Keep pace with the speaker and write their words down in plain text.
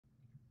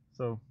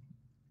So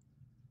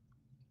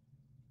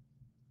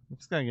I'm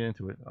just gonna get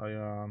into it.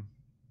 I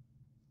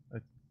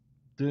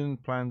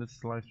didn't plan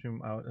this live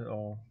stream out at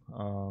all.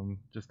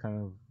 Just kind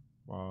of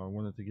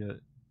wanted to get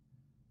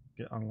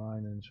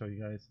online and show you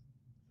guys.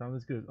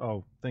 Sounds good.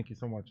 Oh, thank you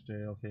so much, Jay.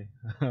 Okay,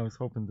 I was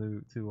hoping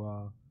to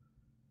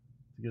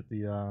get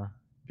the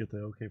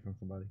okay from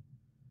somebody.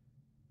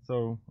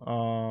 So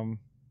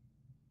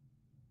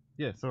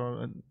yeah,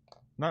 so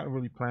not a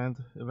really planned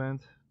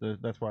event.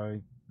 That's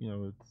why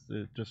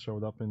it just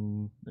showed up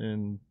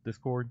in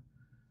Discord.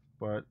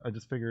 But I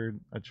just figured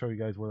I'd show you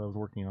guys what I was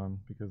working on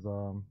because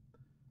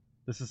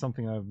this is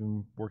something I've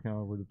been working on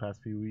over the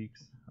past few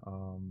weeks,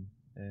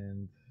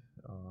 and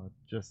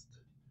just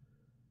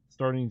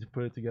starting to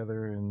put it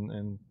together,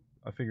 and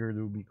I figured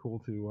it would be cool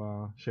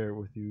to share it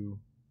with you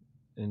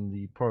in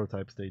the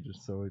prototype stages.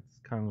 So it's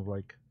kind of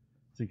like,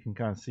 so you can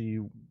kind of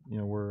see,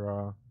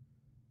 where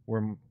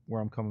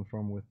I'm coming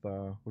from with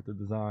the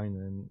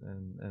design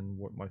and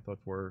what my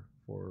thoughts were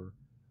for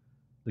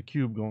the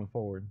cube going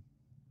forward.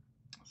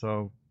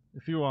 So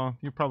if you're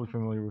probably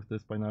familiar with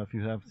this by now if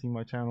you have seen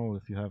my channel,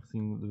 if you have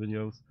seen the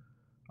videos.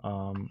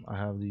 I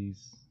have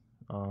these.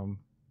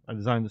 I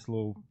designed this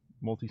little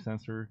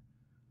multi-sensor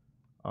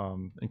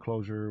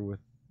enclosure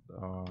with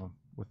a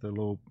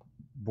little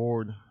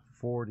board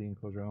for the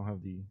enclosure. I don't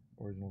have the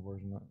original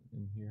version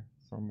in here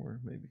somewhere,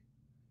 maybe.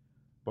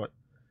 But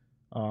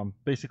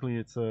basically,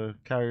 it's a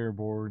carrier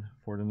board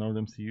for the Node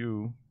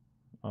MCU.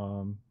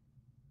 Right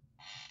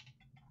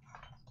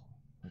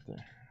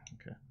there.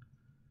 Okay.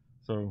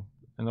 So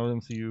a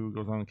Node MCU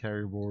goes on the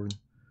carrier board.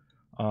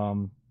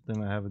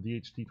 Then I have a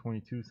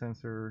DHT22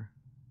 sensor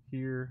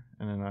here,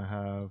 and then I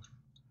have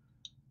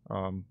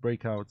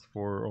breakouts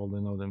for all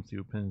the Node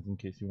MCU pins in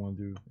case you want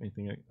to do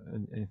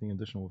anything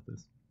additional with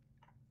this.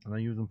 And I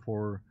use them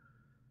for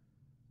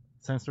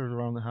sensors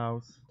around the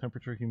house,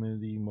 temperature,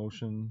 humidity,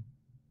 motion,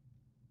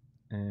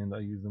 and I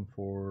use them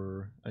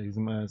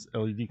as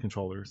LED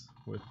controllers.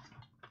 With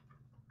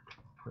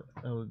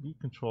the LED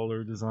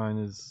controller design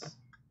is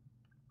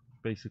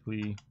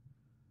basically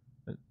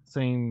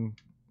same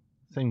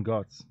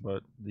guts,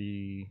 but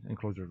the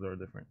enclosures are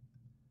different.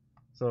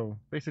 So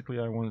basically,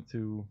 I wanted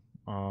to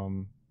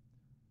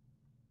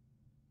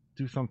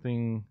do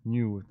something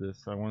new with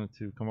this. I wanted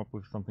to come up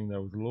with something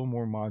that was a little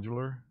more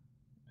modular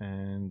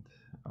and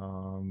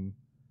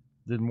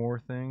did more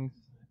things,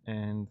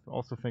 and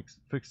also fix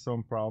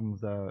some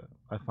problems that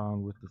I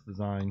found with this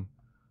design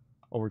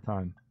over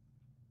time.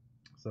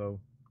 So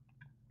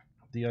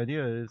the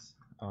idea is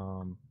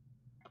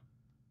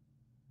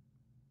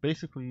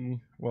basically,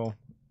 well,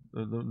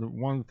 the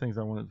one of the things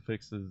I wanted to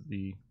fix is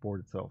the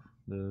board itself.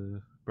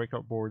 The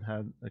breakout board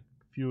had a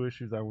few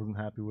issues I wasn't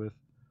happy with,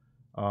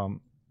 and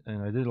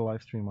I did a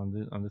live stream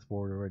on this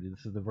board already.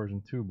 This is the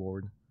version 2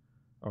 board,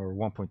 or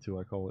 1.2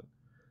 I call it.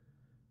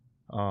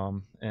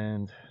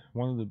 And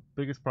one of the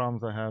biggest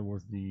problems I had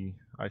was the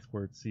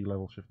I2C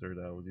level shifter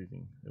that I was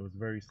using. It was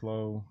very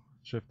slow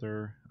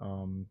shifter,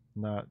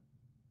 not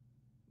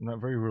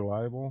very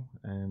reliable,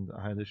 and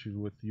I had issues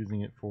with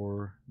using it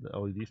for the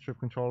LED strip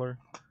controller.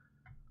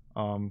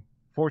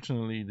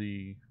 Fortunately,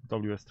 the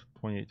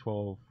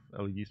WS2812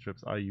 LED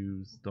strips I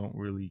use don't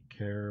really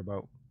care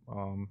about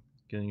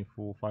getting a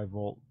full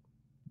 5-volt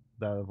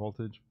data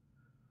voltage,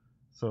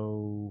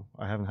 so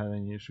I haven't had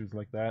any issues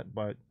like that.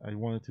 But I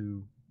wanted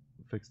to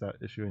fix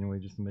that issue anyway,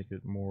 just to make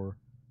it more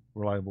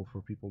reliable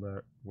for people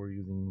that were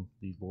using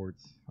these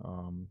boards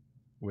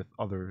with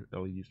other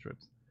LED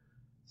strips.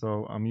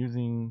 So I'm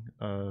using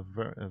a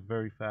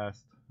very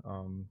fast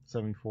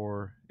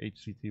 74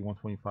 HCT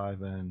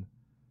 125 and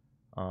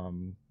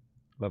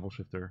level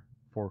shifter,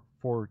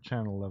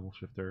 4-channel level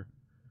shifter.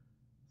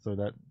 So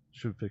that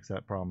should fix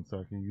that problem. So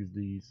I can use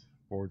these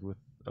boards with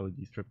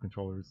LED strip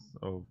controllers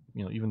of,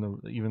 even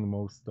the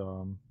most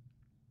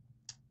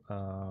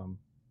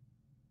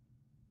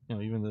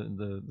even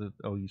the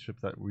LED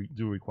strips that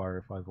do require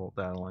a 5-volt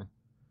data line.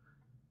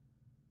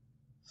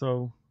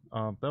 So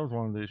that was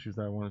one of the issues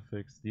that I wanted to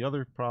fix. The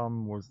other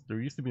problem was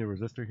there used to be a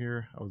resistor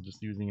here. I was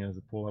just using it as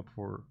a pull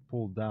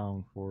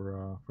down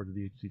for the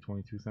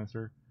DHT22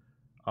 sensor.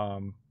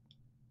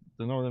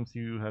 The Node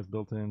MCU has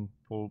built-in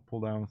pull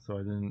down, so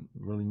I didn't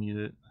really need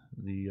it.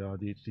 The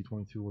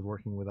DHT22 was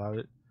working without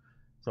it.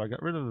 So I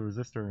got rid of the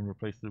resistor and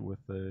replaced it with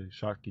a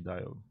Schottky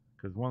diode.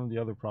 Because one of the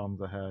other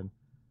problems I had,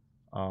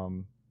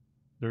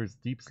 there's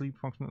deep sleep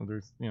function.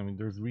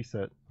 There's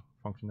reset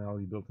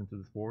functionality built into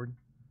this board,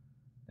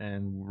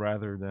 and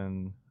rather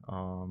than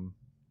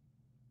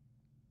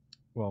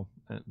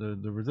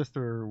the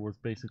resistor was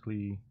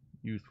basically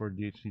used for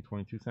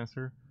DHT22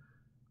 sensor,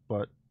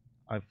 but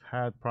I've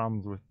had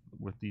problems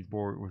with the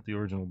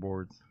original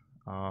boards,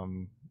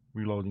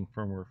 reloading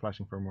firmware,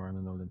 flashing firmware on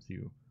the Node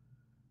MCU.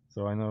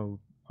 So I know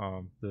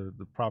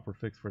the proper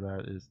fix for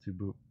that is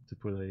to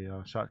put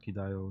a Schottky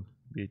diode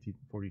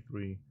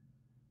BAT43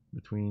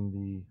 between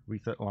the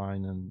reset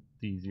line and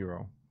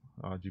D0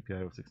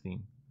 GPIO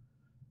 16.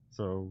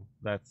 So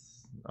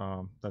that's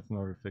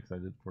another fix I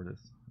did for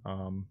this.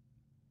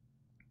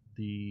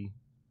 The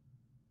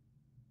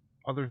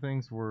Other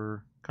things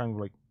were kind of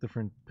like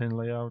different pin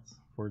layouts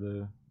for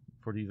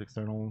these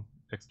external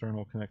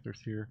connectors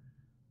here.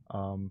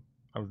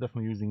 I was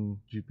definitely using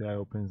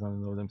GPIO pins on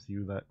the Node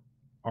MCU that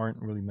aren't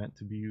really meant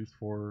to be used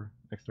for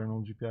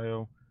external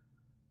GPIO.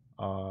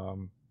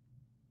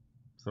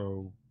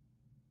 So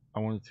I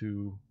wanted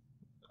to.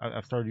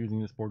 I've started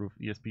using this board with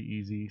ESP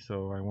Easy,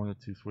 so I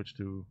wanted to switch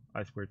to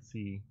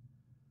I2C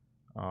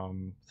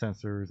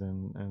sensors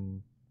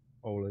and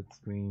OLED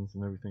screens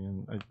and everything.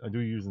 And I do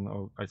use an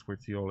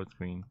I2C OLED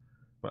screen,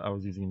 but I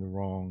was using the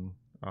wrong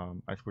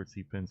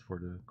I2C pins for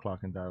the clock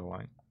and data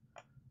line.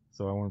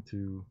 So I wanted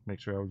to make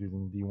sure I was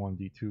using D1,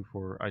 D2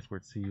 for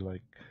I2C,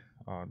 like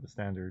the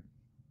standard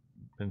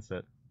pin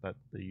set that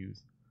they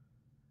use.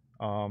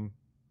 And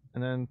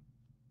then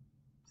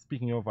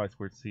speaking of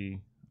I2C,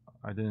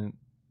 I didn't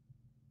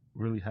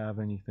really have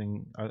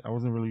anything. I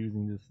wasn't really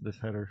using this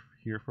header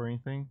here for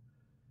anything.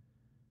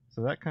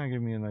 So that kind of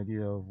gave me an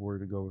idea of where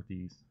to go with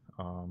these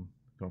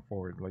going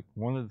forward. Like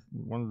one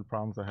of the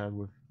problems I had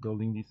with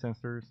building these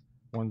sensors,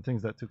 one of the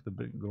things that took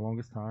the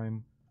longest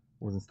time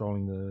was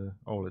installing the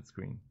OLED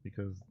screen,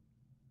 because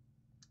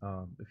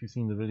if you've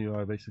seen the video,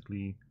 I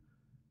basically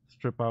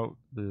strip out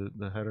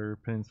the header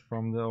pins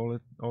from the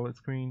OLED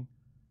screen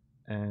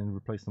and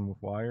replace them with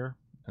wire,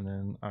 and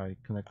then I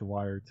connect the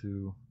wire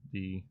to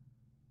the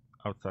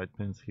outside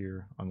pins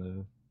here on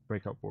the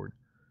breakout board.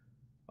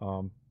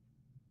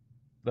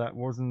 That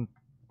wasn't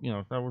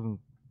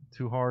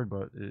too hard,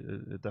 but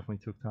it definitely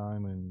took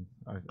time, and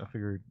I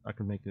figured I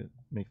could make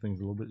things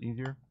a little bit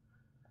easier.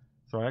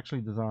 So I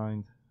actually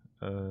designed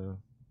a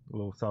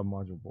little sub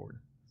module board.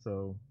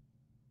 So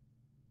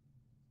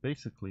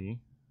basically,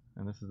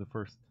 and this is the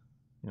first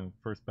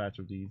batch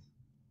of these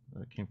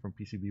that came from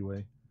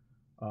PCBWay.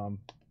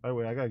 By the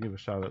way, I gotta give a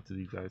shout out to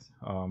these guys.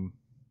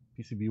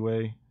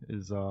 PCBWay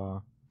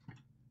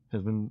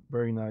has been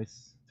very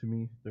nice to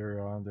me.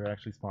 They're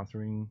actually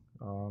sponsoring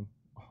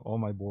all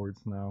my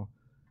boards now.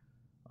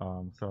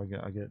 So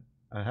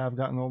I have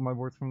gotten all my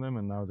boards from them,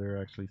 and now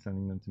they're actually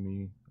sending them to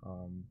me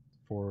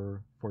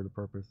for the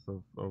purpose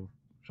of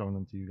showing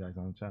them to you guys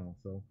on the channel.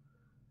 So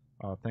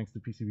thanks to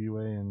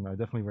PCBWay, and I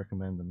definitely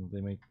recommend them.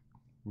 They make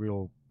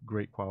real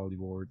great quality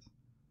boards,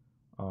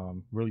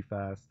 really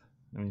fast.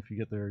 I mean, if you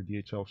get their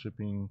DHL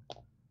shipping,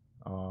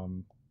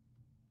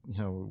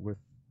 with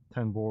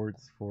 10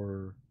 boards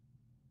for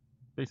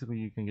basically,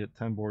 you can get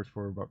 10 boards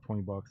for about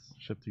 $20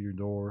 shipped to your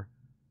door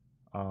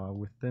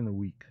within a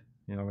week.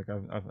 Like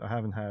I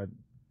haven't had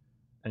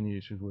any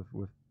issues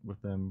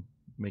with them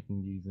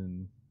making these.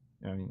 And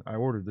I mean, I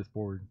ordered this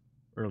board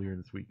earlier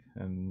this week,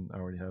 and I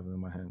already have it in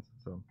my hands,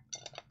 so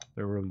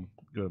they're really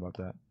good about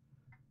that.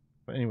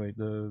 But anyway,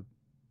 the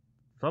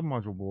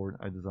sub-module board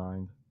I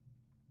designed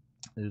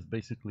is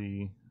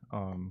basically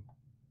a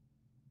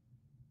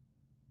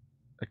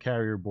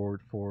carrier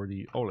board for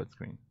the OLED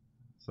screen.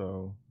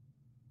 So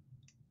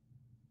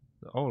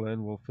the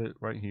OLED will fit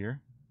right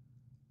here,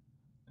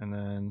 and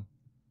then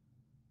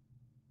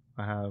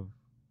I have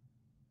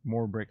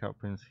more breakout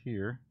pins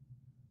here,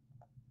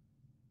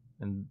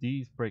 and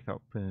these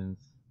breakout pins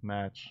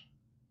match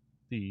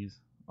these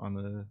on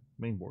the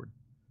main board.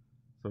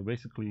 So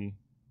basically,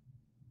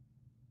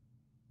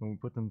 when we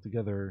put them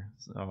together,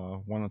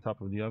 one on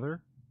top of the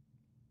other,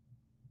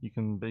 you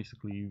can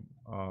basically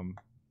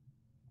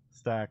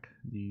stack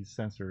these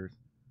sensors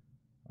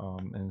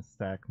and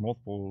stack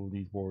multiple of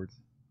these boards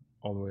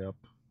all the way up,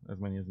 as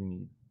many as you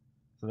need.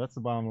 So that's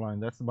the bottom line.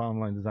 That's the bottom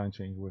line design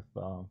change with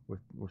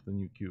the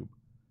new Kube.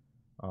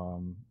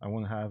 I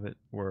want to have it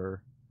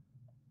where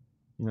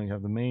you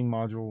have the main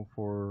module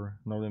for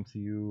Node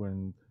MCU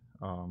and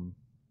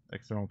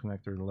external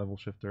connector, the level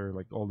shifter,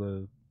 like all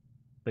the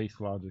base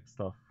logic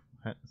stuff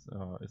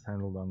is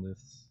handled on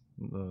this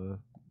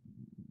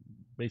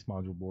base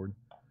module board.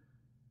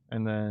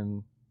 And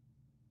then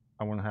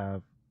I want to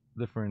have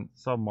different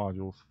sub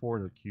modules for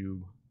the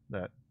Kube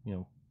that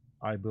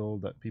I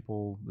build, that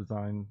people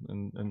design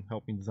and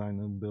help me design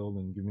and build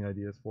and give me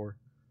ideas for.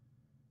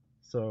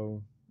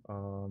 So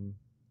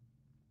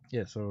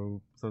yeah,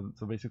 so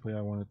basically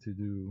I wanted to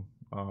do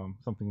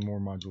something more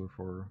modular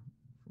for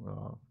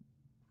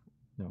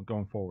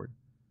going forward.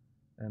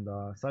 And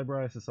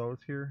Cyber ISSO is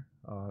here.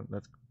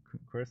 That's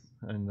Chris,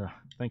 and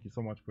thank you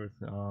so much, Chris.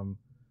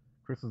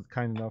 Chris was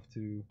kind enough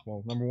to,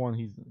 well, number one,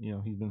 he's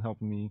been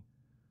helping me.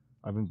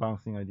 I've been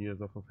bouncing ideas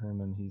off of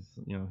him, and he's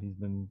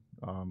been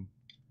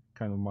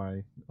kind of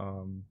my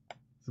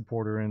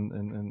supporter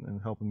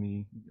and helping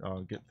me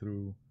get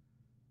through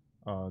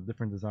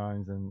different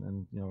designs.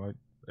 And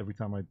every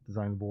time I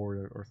design a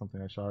board or something,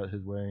 I shot it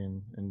his way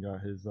and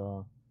got his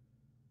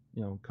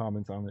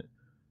comments on it.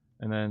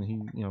 And then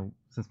he,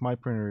 since my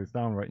printer is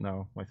down right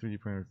now, my 3D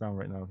printer is down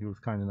right now, he was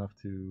kind enough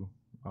to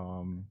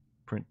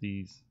print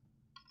these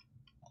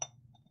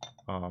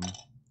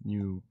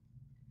new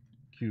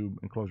Kube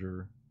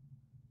enclosure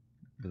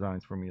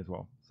designs for me as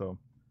well. So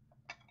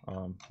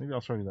maybe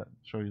I'll show you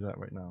that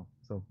right now.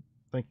 So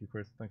thank you,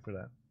 Chris. Thanks for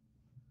that.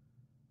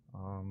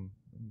 Let me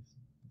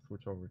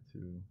switch over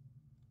to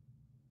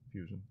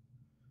Fusion.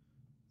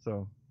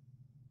 So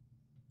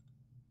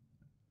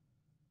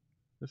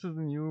this is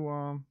the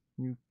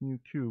new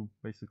cube,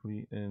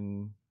 basically,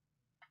 in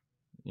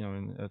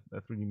in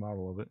a 3D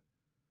model of it.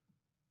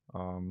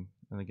 And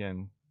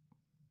again,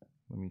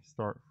 let me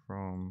start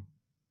the,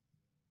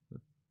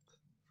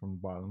 from the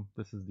bottom.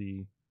 This is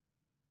the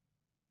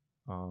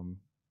um,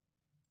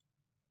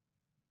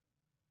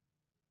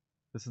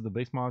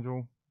 base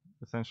module,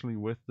 essentially,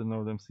 with the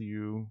Node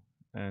MCU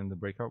and the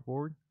breakout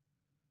board.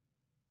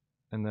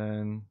 And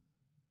then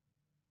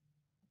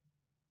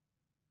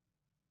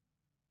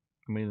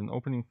I made an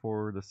opening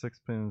for the 6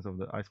 pins of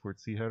the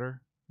I2C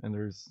header. And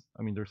there's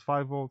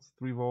 5 volts,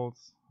 3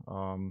 volts,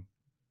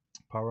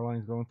 power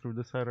lines going through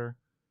this header.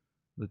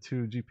 The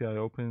 2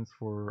 GPIO pins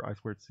for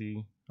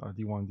I2C,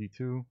 D1,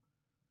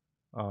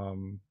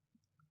 D2.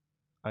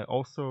 I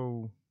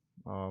also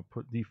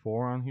put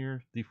D4 on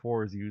here.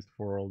 D4 is used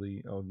for all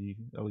the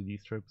LED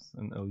strips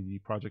and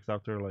LED projects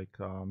out there, like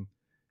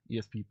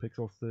ESP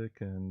Pixel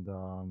Stick and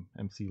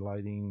MC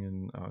Lighting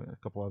and a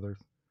couple others.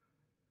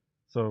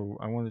 So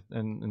I wanted,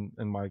 and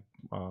my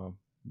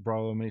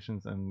brow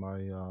animations and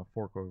my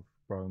fork of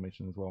brow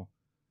animation as well.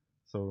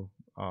 So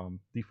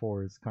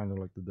D4 is kind of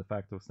like the de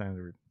facto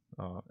standard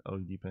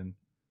LED pin.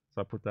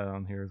 So I put that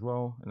on here as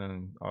well, and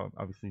then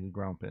obviously the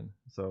ground pin.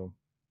 So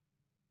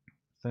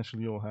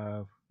essentially you'll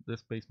have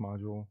this base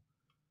module,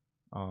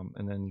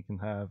 and then you can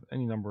have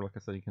any number, like I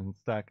said, you can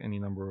stack any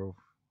number of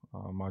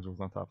modules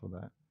on top of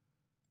that.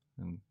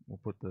 And we'll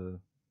put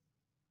the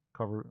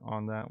cover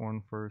on that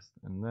one first,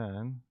 and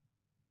then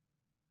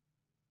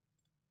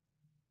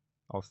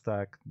I'll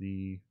stack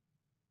the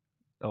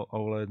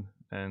OLED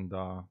and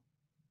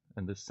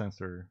this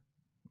sensor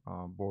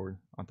board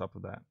on top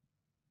of that.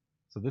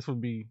 So this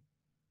would be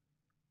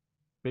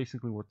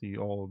basically what the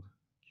old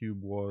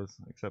Cube was,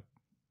 except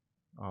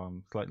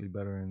slightly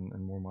better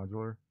and more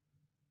modular.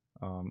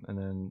 And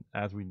then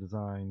as we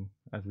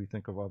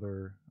think of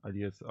other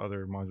ideas,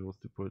 other modules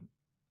to put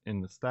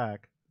in the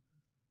stack,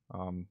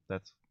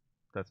 that's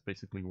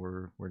basically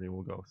where they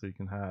will go. So you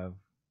can have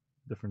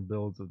different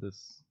builds of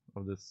this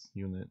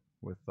unit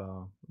with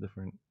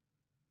different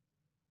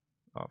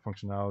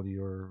functionality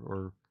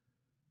or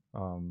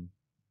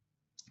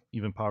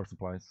even power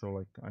supplies. So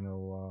like I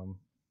know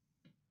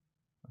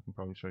I can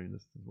probably show you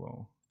this as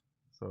well.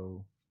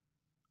 So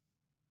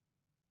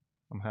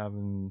I'm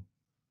having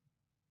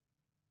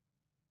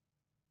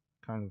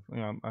kind of,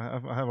 I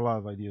have a lot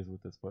of ideas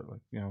with this, but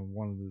like,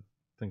 one of the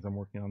things I'm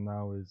working on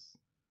now is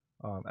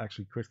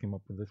actually Chris came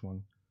up with this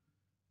one.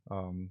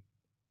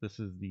 This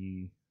is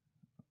the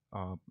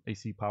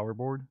AC power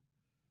board.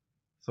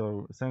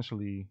 So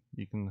essentially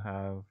you can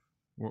have,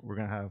 we're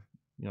going to have,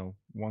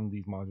 one of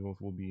these modules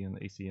will be an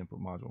AC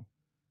input module.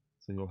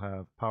 So you'll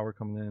have power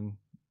coming in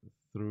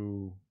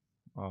through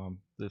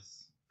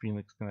this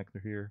Phoenix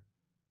connector here,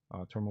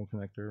 terminal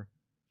connector,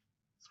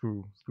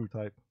 screw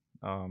type.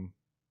 I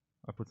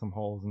put some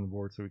holes in the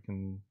board so we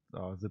can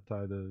zip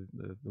tie the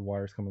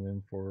wires coming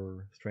in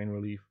for strain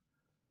relief.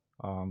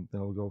 Then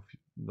they'll go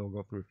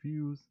through a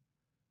fuse,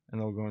 and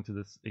they'll go into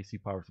this AC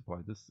power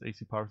supply. This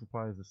AC power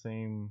supply is the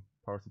same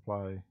power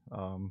supply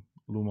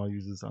Luma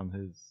uses on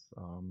his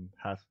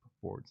HASP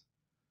boards.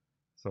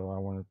 So I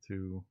wanted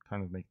to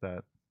kind of make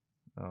that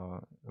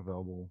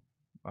available.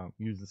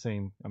 Use the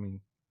same. I mean,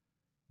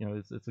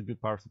 it's a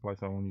good power supply,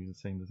 so I want to use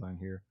the same design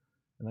here.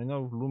 And I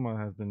know Luma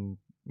has been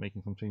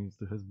making some changes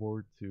to his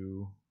board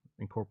to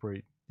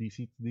incorporate DC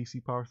to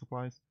DC power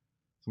supplies.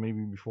 So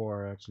maybe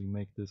before I actually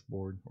make this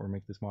board or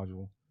make this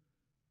module,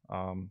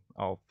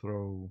 I'll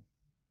throw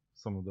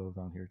some of those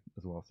on here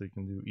as well. So you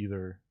can do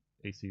either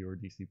AC or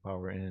DC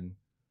power in.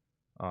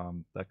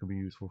 That could be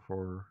useful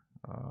for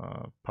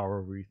power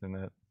over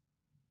Ethernet,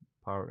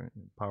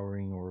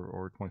 powering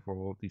or 24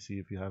 volt DC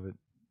if you have it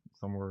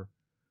somewhere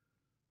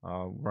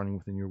running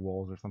within your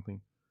walls or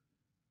something.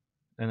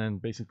 And then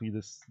basically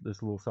this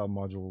little sub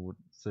module would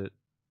sit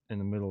in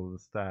the middle of the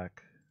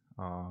stack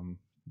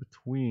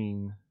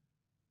between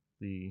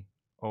the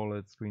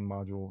OLED screen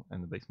module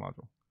and the base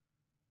module.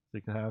 So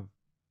you can have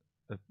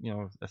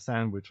a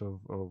sandwich of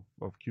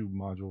cube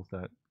modules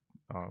that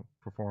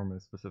perform a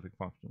specific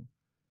function.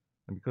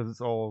 And because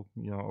it's all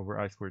over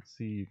I2C,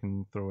 you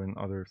can throw in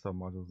other sub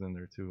modules in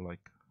there too.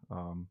 Like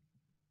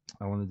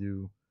I want to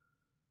do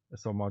a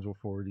sub module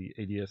for the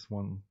ADS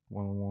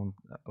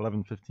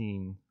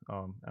 1115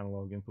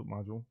 analog input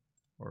module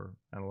or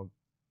analog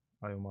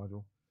I/O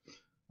module,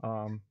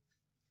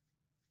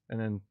 and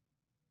then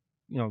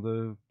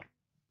the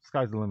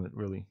sky's the limit,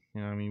 really.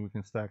 I mean, we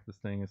can stack this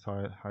thing as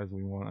high as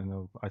we want. I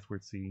know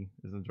I2C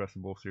is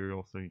addressable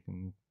serial, so you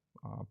can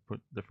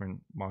put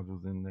different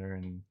modules in there,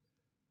 and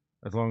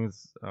as long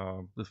as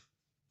the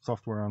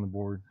software on the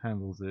board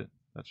handles it,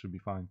 that should be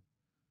fine.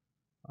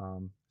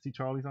 See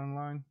Charlie's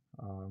online.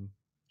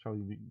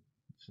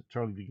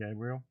 Charlie V.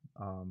 Gabriel,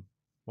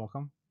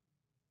 welcome.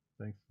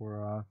 Thanks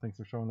for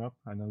showing up.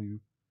 I know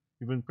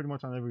you've been pretty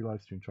much on every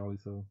live stream, Charlie.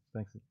 So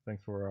thanks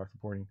for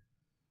supporting.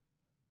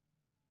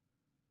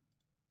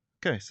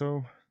 Okay,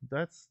 so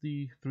that's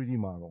the 3D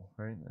model,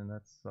 right? And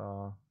that's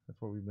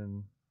what we've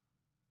been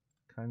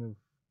kind of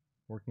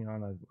working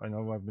on. I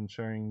know I've been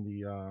sharing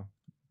the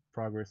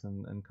progress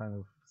and kind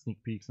of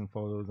sneak peeks and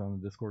photos on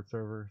the Discord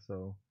server.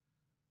 So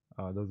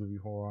those of you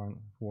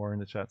who are in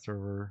the chat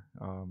server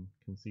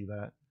can see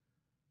that.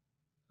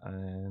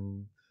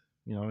 And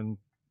and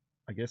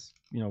I guess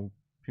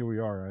here we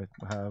are.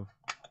 I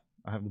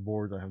have the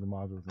boards, I have the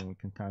modules, and we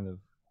can kind of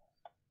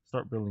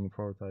start building a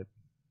prototype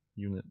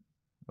unit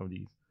of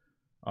these.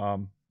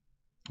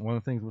 One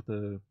of the things with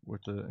the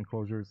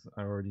enclosures,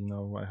 I already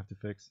know I have to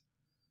fix,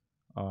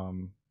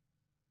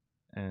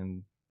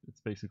 and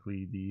it's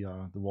basically the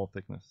wall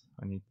thickness.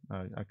 I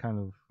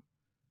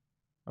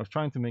was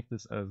trying to make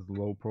this as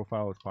low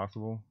profile as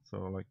possible. So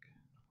like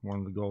one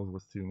of the goals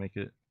was to make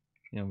it,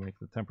 make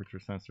the temperature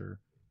sensor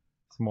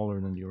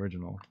smaller than the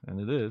original, and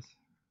it is.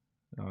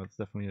 It's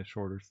definitely a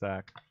shorter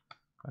stack.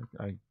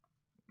 I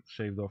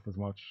shaved off as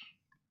much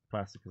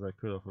plastic as I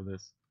could off of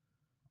this,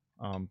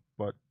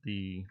 but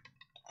the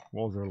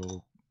walls are a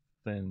little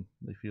thin.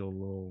 They feel a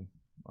little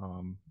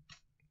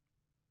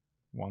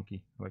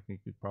wonky. Like you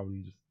could probably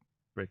just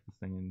break this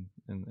thing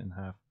in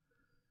half.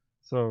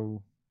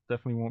 So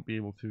definitely won't be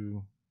able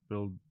to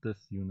build this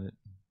unit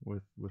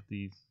with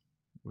these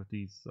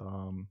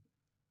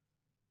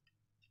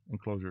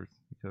enclosures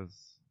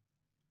because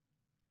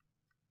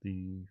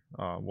the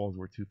walls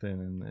were too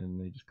thin and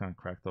they just kind of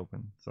cracked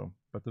open. So,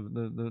 but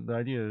the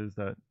idea is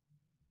that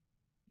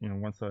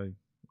once I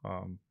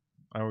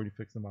already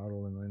fixed the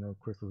model, and I know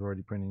Chris was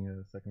already printing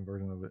a second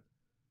version of it.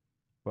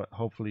 But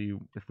hopefully,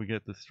 if we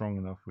get this strong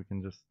enough, we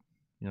can just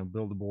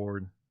build a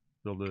board,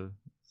 build a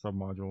sub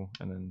module,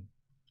 and then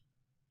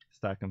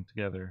stack them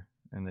together,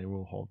 and they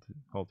will hold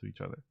to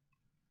each other.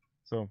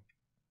 So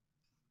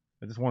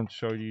I just wanted to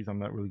show you these. I'm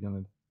not really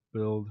going to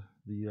build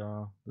the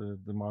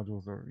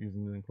modules or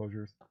using the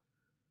enclosures,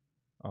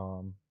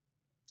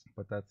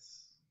 but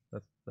that's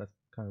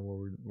kind of what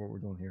we're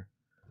doing here.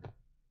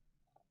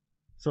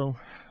 So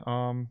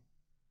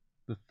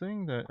the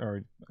thing that, all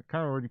right, I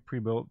kind of already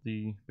pre-built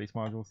the base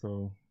module,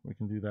 so we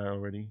can do that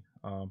already.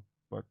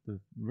 But the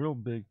real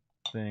big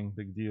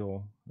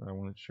deal that I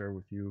wanted to share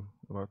with you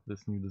about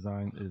this new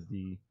design is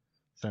the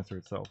sensor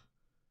itself.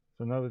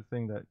 So another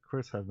thing that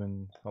Chris has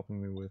been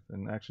helping me with,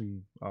 and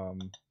actually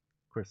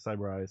Chris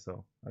Cyber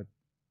ISO, I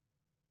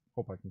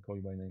hope I can call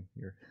you by name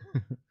here.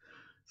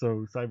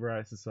 So Cyber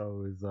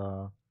ISO is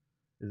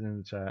in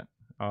the chat.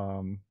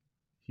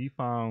 He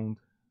found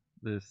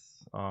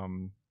this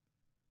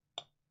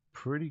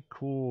pretty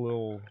cool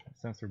little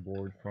sensor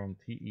board from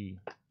TE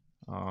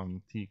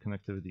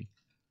Connectivity.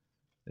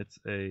 It's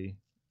a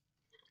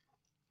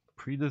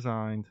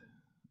pre-designed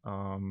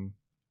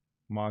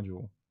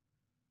module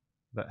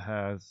that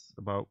has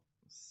about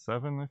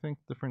 7, I think,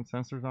 different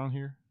sensors on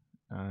here,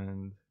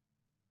 and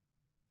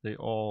they're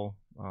all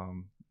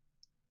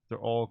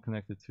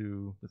connected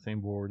to the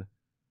same board.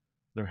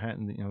 They're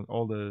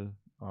all the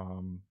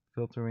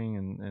filtering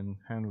and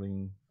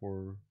handling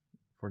for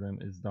them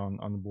is done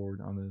on the board,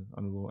 on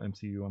the little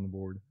MCU on the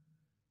board,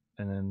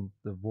 and then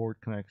the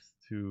board connects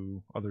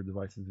to other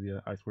devices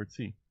via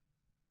I2C.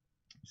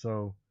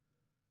 So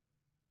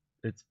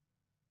it's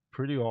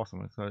pretty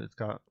awesome. It's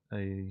got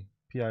a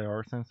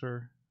PIR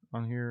sensor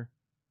on here.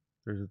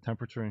 There's a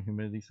temperature and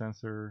humidity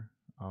sensor,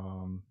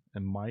 a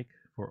mic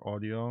for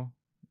audio,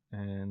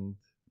 and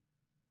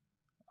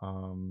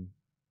I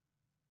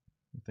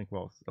think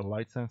a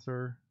light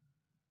sensor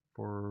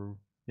for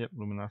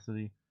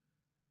luminosity,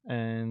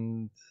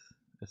 and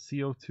a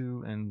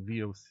CO2 and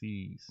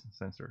VOCs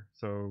sensor.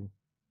 So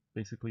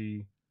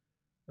basically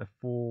a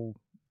full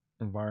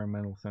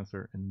environmental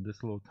sensor in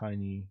this little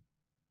tiny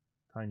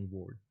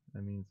board. I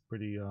mean, it's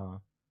pretty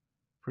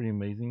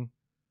amazing.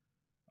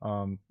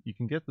 You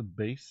can get the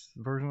base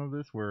version of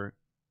this where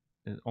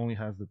it only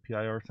has the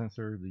PIR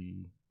sensor,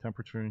 the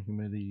temperature and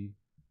humidity,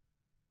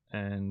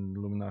 and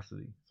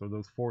luminosity. So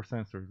those 4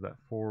 sensors, that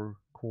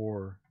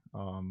 4-core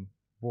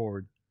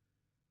board,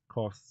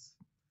 costs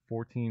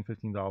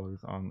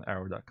 $15 on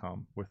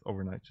arrow.com with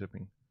overnight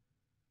shipping.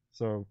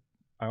 So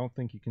I don't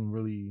think you can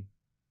really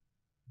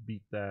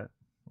beat that,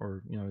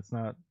 or it's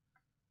not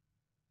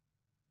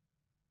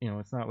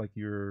like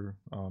your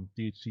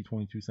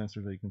DHT22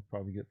 sensors that you can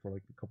probably get for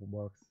like a couple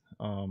bucks,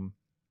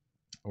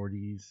 or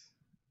these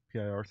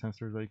PIR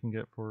sensors that you can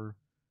get for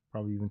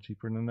probably even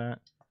cheaper than that.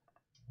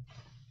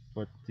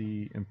 But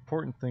the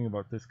important thing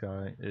about this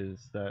guy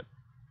is that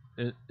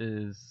it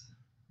is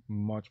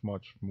much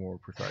more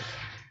precise.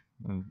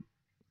 And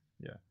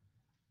yeah,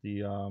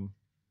 the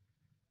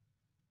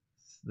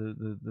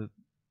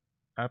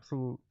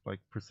absolute like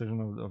precision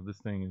of this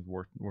thing is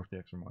worth the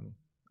extra money.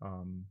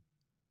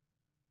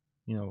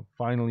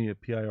 Finally a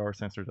PIR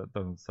sensor that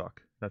doesn't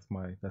suck. That's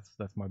my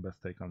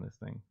best take on this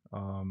thing.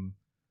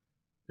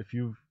 If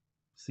you've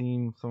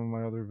seen some of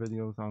my other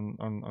videos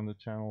on the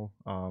channel,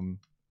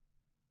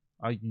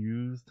 I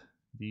used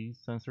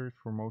these sensors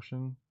for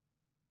motion,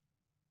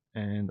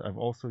 and I've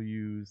also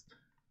used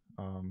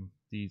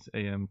these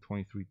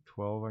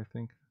AM2312, I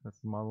think that's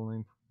the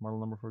model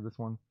number for this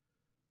one.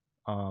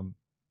 And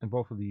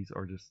both of these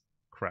are just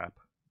crap.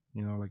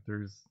 Like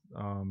there's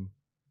I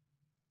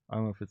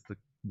don't know if it's the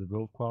the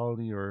build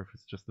quality or if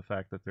it's just the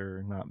fact that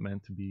they're not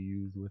meant to be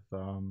used with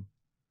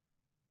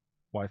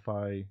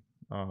Wi-Fi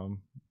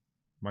um,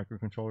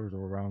 microcontrollers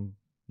or around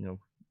you know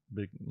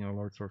big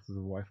large sources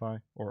of Wi-Fi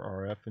or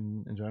RF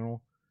in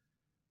general.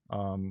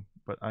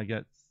 But I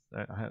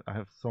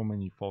have so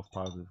many false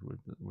positives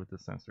with the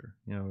sensor.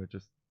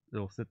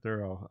 It'll sit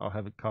there. I'll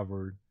have it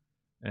covered,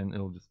 and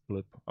it'll just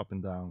blip up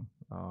and down.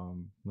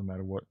 No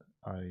matter what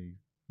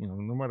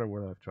no matter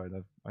what I've tried.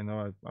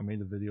 I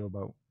made a video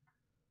about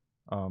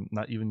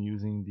not even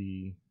using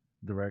the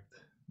direct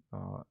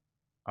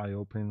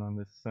I/O pin on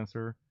this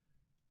sensor,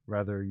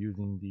 rather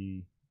using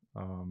the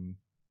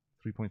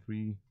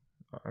 3.3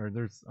 or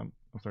I'm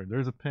sorry,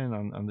 there's a pin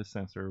on this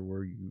sensor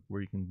where you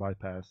can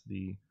bypass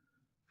the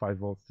 5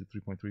 volts to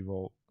 3.3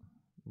 volt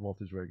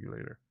voltage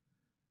regulator,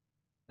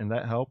 and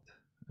that helped,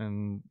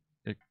 and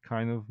it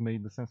kind of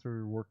made the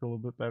sensor work a little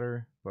bit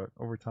better, but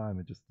over time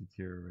it just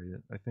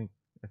deteriorated. I think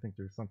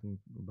there's something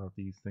about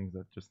these things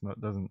that just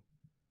doesn't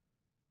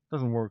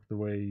work the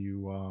way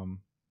you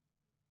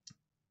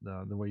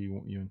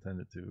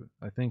intended to.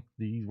 I think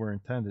these were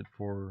intended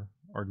for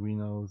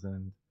Arduinos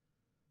and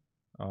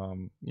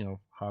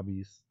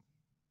hobbies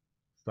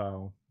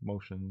style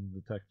motion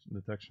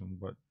detection,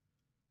 but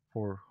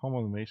for home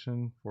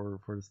automation, for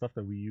the stuff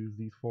that we use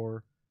these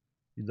for,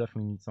 you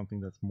definitely need something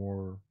that's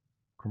more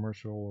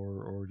commercial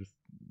or just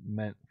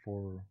meant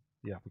for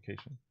the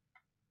application.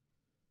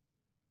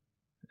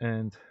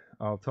 And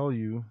I'll tell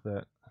you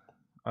that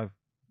I've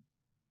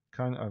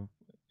I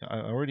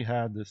already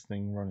had this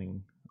thing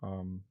running.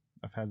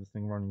 I've had this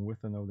thing running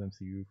with a Node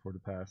MCU for the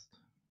past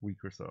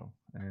week or so,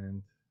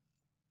 and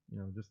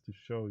just to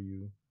show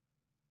you,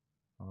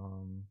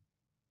 let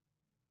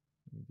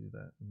me do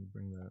that. Let me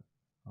bring that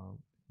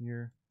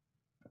here.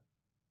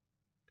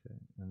 Okay,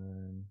 and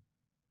then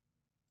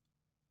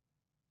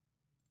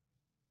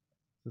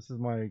this is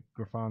my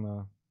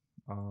Grafana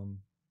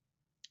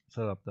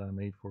setup that I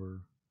made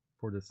for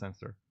this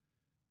sensor.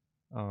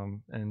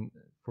 And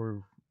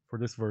for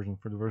this version,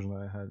 for the version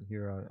that I had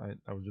here,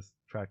 I was just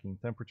tracking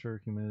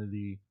temperature,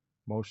 humidity,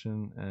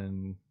 motion,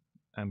 and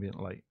ambient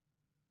light.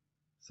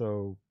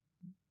 So,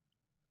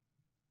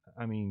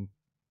 I mean,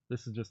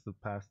 this is just the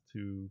past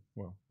 3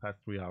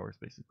 hours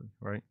basically,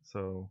 right?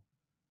 So,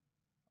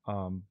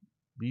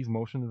 these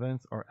motion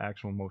events are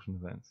actual motion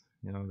events.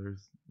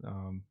 There's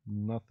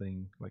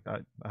nothing like I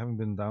haven't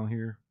been down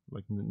here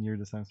like near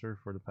the sensor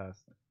for the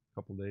past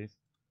couple days,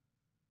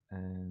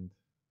 and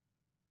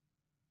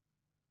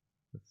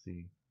let's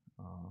see,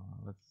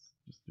 let's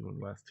just do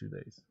the last 2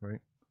 days,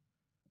 right?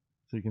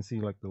 So you can see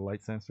like the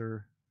light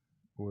sensor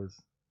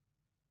was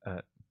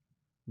at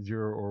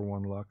 0 or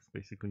 1 lux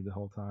basically the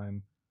whole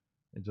time.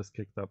 It just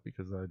kicked up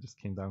because I just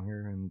came down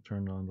here and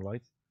turned on the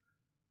lights.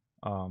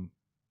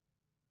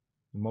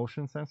 The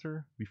motion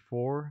sensor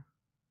before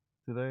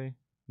today,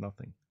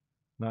 nothing.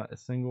 Not a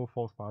single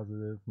false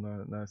positive,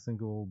 not a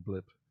single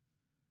blip.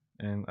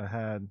 And I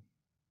had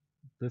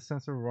this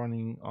sensor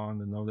running on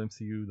the Node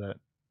MCU that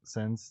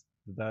sends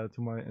the data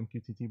to my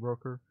MQTT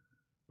broker,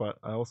 but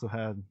I also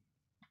had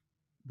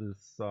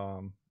this,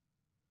 the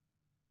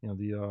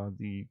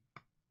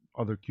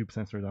other Kube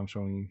sensor that I'm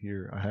showing you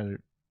here. I had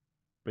it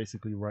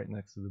basically right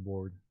next to the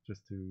board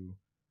just to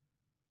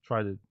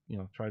try to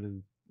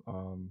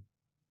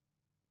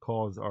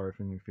cause RF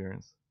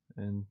interference,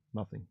 and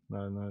nothing,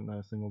 not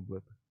a single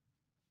blip.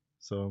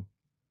 So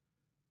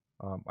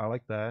I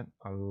like that.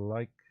 I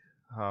like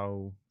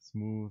how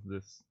smooth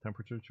this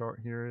temperature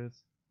chart here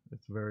is.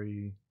 It's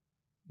very,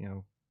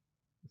 it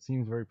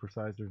seems very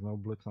precise. There's no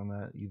blips on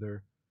that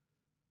either.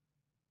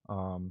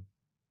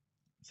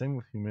 Same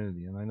with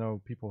humidity, and I know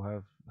people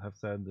have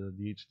said the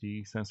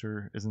DHT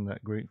sensor isn't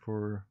that great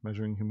for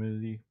measuring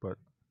humidity, but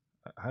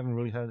I haven't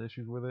really had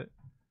issues with it.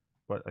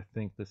 But I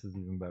think this is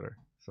even better.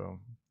 So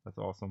that's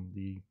awesome.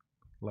 The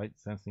light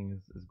sensing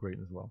is great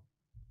as well.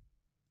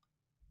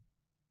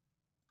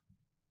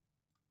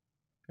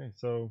 Okay,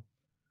 so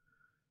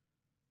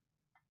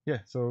yeah,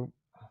 so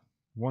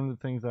one of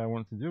the things that I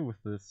wanted to do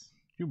with this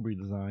Kube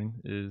redesign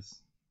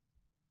is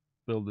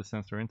build the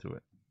sensor into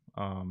it.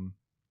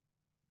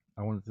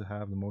 I wanted to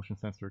have the motion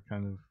sensor,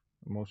 kind of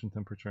motion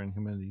temperature and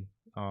humidity,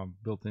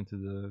 built into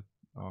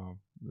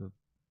the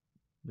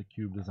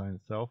Kube design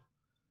itself.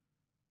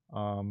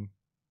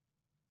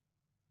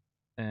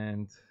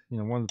 And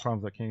one of the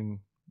problems I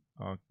came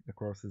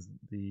across is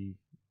the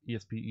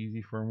ESP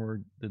Easy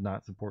firmware did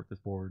not support this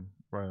board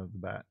right off the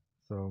bat.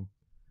 So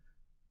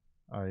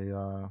I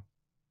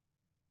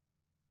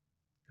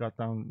got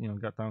down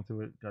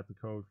to it, got the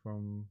code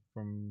from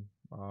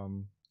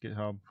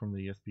GitHub, from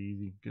the ESP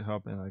Easy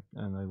GitHub,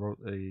 and I wrote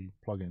a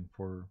plugin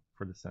for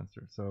the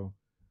sensor. So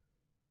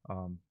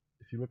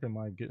if you look at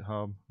my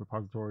GitHub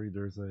repository,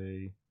 there's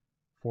a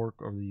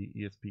fork of the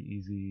ESP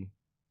Easy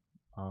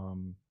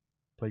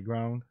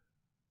playground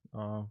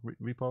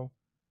repo,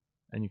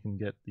 and you can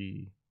get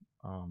the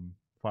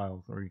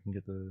files, or you can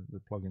get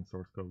the plugin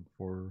source code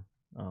for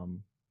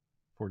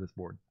this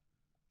board.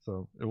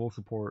 So it will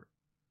support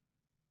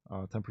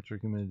temperature,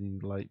 humidity,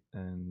 light,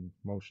 and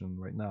motion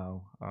right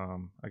now. I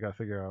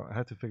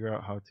had to figure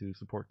out how to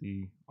support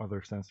the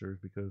other sensors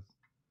because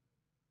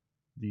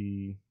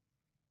the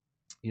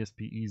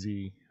ESP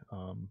Easy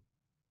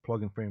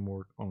plugin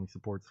framework only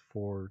supports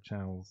 4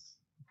 channels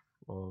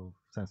of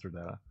sensor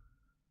data.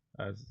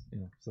 As you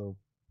know, so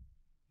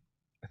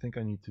I think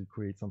I need to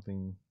create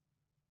something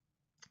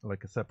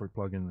like a separate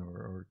plugin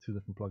or 2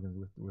 different plugins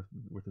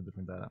with the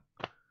different data.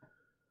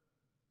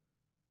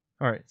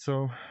 All right,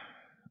 so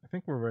I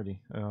think we're ready.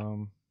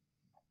 Gonna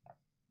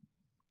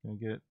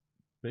get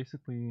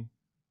basically.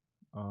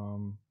 I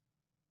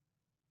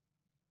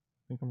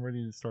think I'm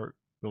ready to start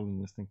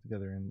building this thing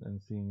together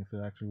and seeing if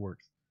it actually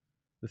works.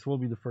 This will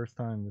be the first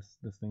time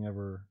this thing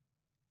ever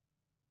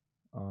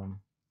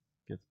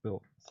gets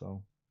built,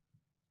 so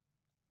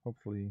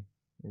hopefully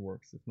it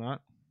works. If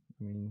not,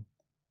 I mean,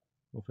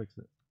 we'll fix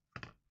it.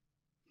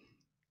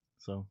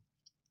 So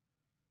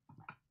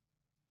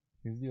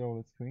here's the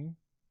OLED screen.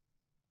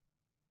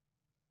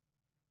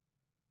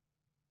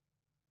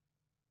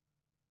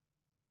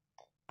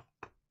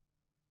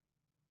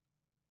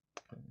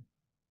 Okay,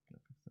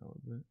 gotta fix that a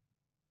little bit.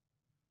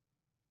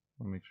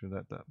 I'll make sure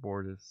that that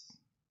board is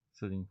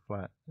sitting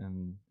flat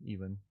and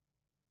even.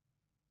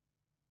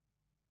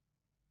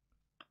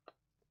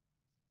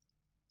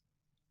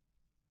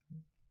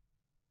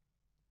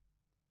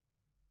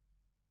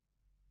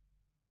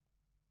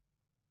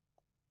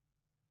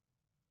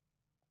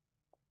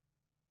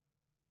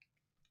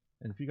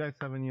 And if you guys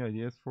have any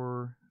ideas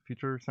for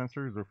future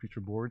sensors or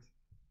future boards,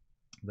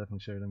 definitely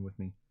share them with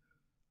me.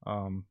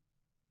 I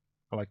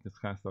like this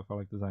kind of stuff. I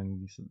like designing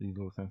these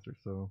little sensors,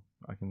 so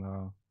I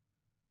can.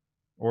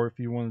 Or if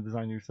you want to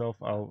design it yourself,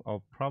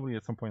 I'll probably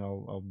at some point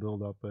I'll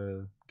build up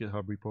a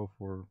GitHub repo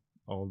for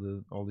all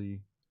the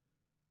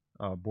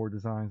board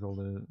designs, all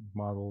the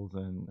models,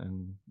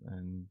 and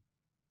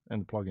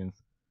the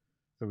plugins,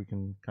 so we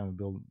can kind of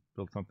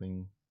build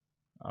something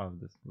out of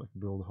this, like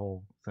build a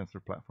whole sensor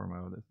platform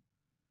out of this.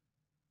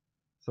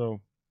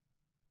 So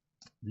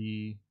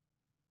the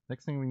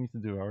next thing we need to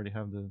do, I already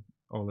have the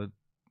OLED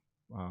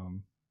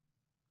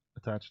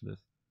attached to this.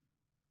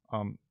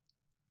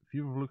 If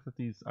you've looked at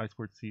these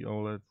I2C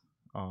OLEDs,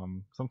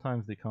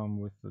 sometimes they come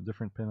with a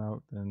different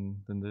pinout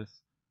than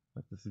this.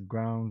 Like this is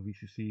ground,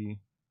 VCC,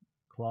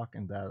 clock,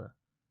 and data.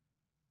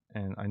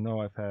 And I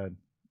know I've had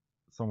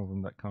some of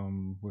them that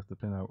come with the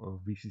pinout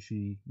of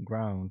VCC,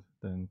 ground,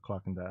 then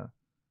clock and data.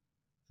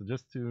 So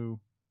just to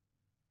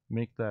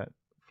make that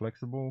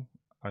flexible,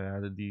 I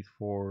added these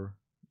 4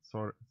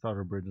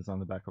 solder bridges on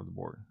the back of the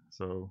board.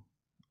 So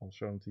I'll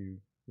show them to you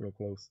real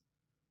close.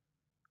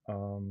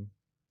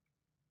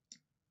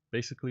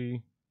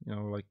 Basically, you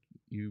know, like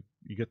you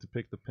get to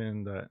pick the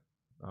pin that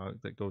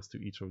that goes to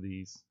each of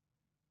these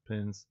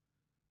pins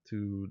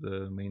to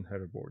the main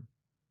header board.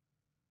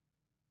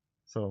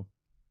 So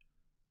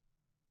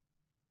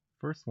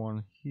first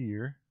one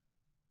here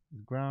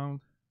is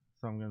ground.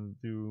 So I'm going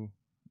to do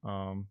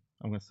I'm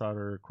going to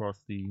solder across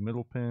the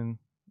middle pin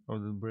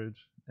of the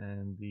bridge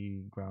and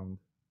the ground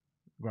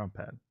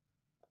pad.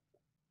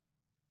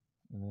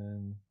 And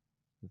then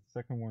the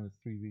second one is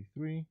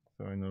 3v3,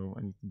 so I know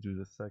I need to do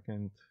the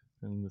second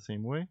in the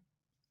same way.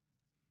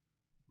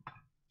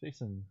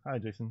 Jason, hi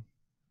Jason.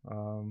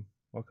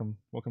 Welcome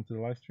to the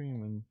live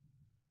stream, and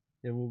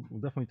yeah, we'll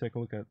definitely take a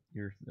look at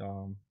your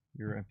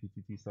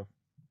MQTT stuff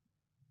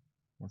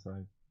once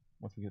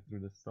we get through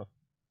this stuff.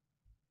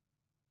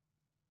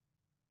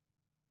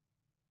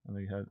 I know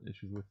you had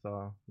issues with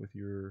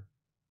your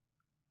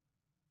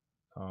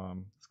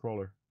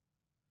scroller.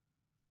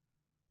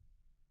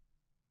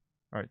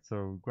 All right,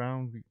 so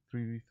ground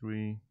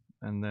 3v3,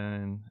 and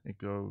then it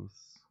goes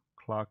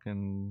clock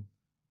and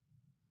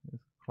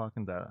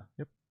data.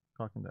 Yep,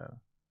 clock and data.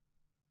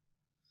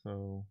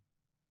 So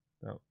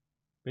that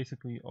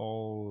basically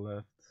all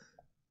left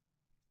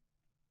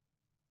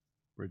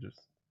bridges.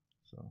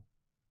 So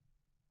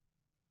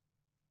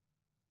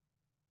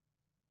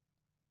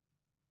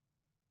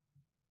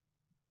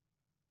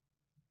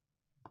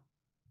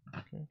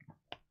okay.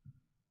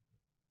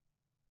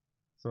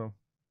 So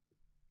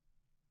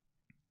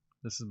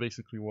this is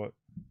basically what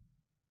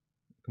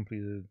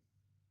completed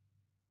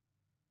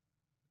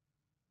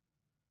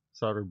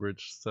solder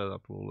bridge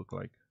setup will look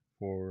like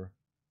for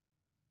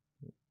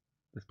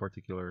this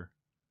particular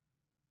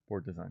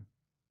board design.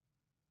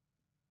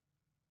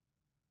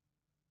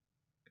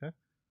 Okay.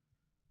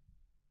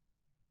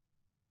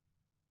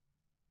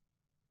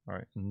 All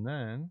right, and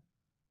then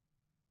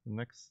the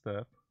next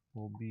step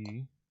will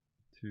be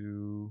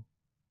to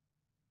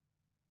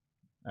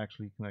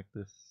actually connect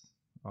this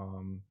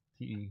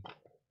TE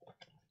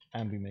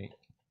Ambimate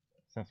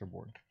sensor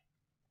board.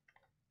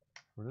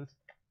 For this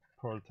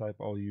prototype,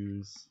 I'll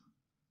use,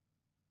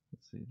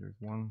 let's see, there's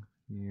one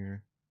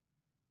here.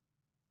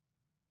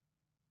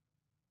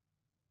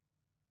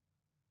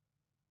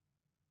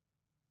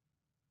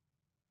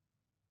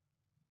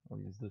 I'll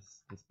use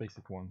this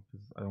basic one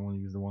because I don't want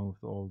to use the one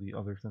with all the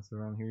other sensors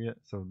around here yet.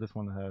 So this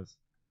one has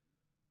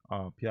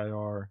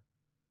PIR,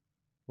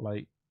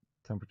 light,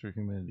 temperature,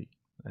 humidity.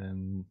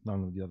 and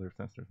none of the other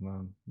sensors.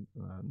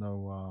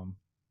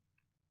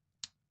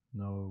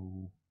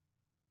 No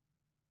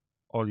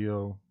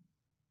audio,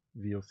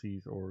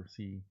 VOCs, or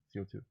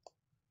CO2.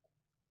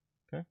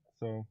 Okay,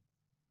 so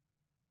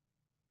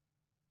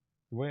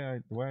the way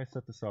I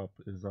set this up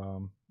is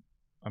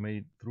I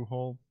made through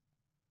hole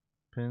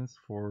pins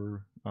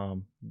for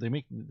they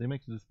make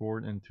this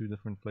board in two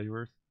different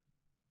flavors.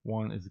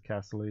 One is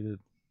castellated,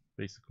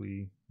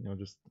 basically,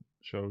 just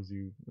shows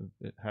you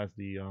it has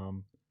the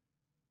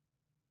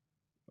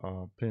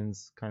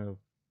pins kind of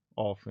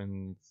off,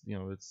 and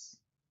it's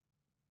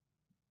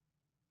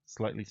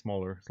slightly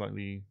smaller,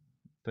 slightly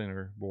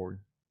thinner board.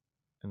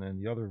 And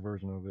then the other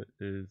version of it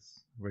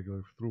is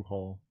regular through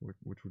hole,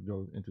 which would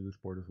go into this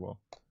board as well.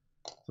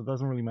 So it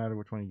doesn't really matter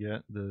which one you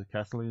get. The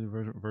castellated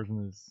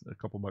version is a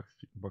couple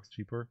bucks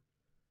cheaper,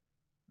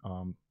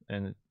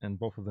 and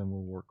both of them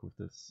will work with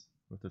this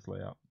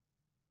layout.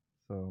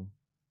 So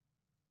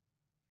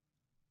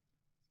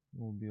it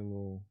will be a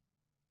little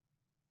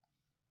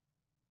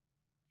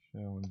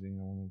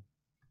challenging.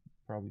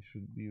 Probably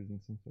should be using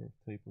some sort of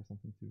tape or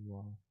something to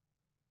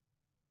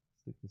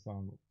stick this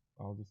on. But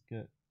I'll just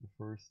get the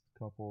first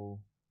couple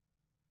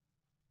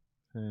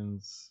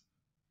pins.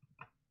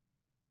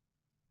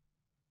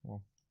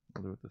 Well,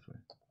 I'll do it this way.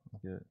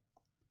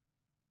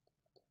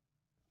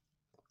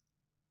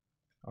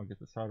 I'll get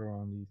the solder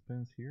on these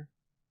pins here,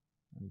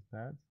 on these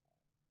pads,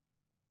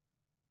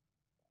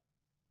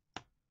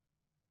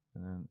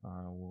 and then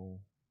I will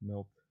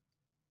melt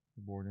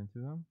the board into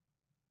them.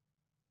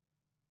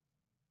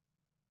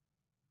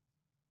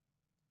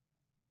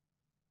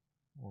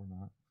 Or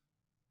not.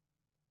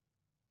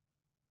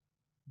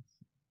 Let's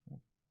see. Oh.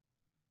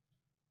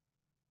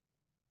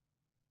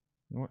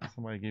 You know what?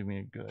 Somebody gave me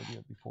a good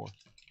idea before.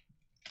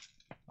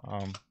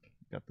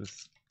 Got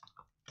this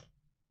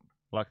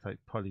Loctite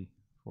putty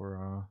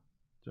for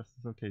just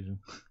this occasion.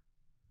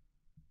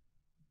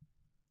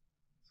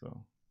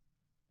 So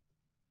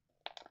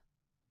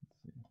let's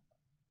see.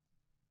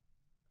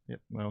 Yep,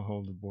 that'll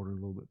hold the border a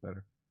little bit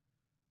better.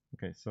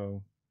 Okay,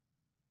 so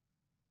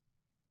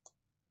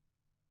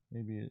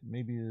maybe it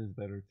is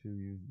better to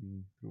use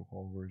the through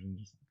hole version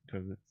just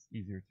because it's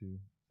easier to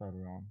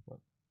solder on, but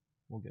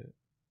we'll get it.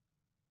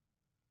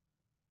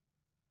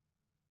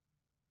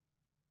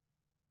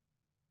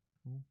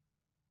 Cool.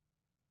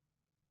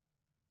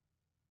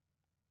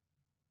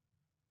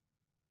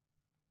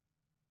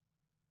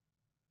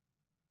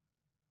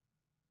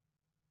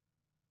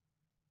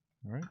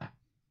 All right.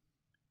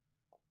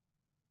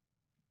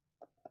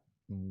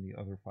 And the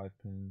other 5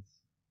 pins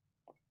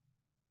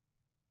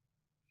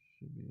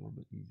should be a little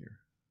bit easier.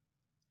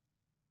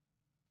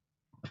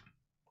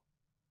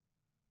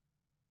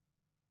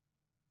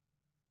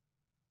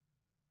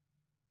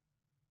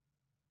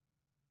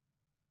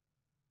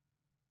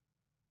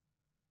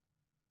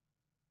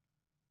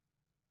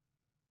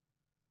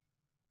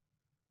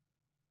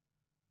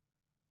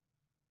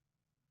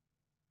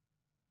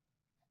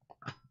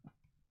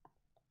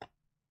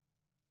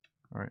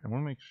 All right, I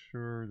want to make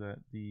sure that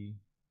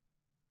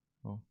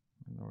I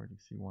already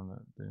see one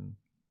that didn't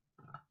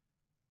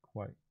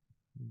quite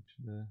reach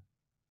the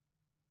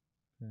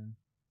pin.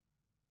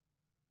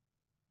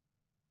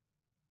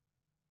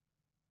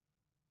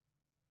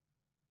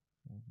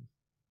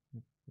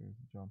 Yep, there's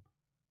a jump.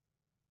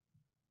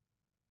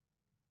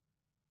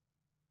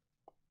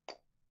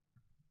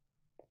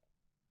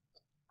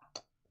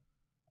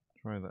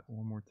 Try that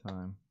one more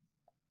time.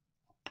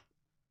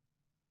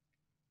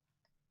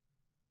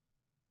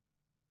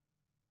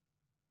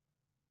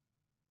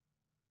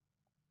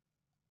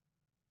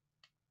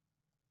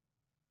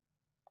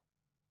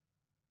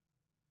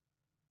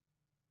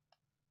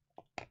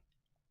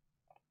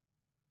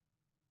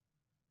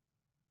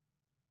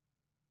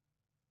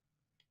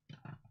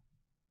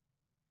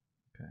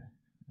 Okay,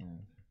 and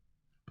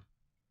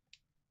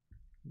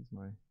use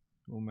my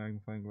little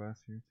magnifying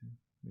glass here to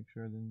make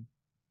sure I didn't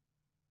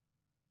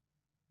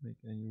make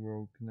any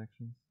rogue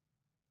connections.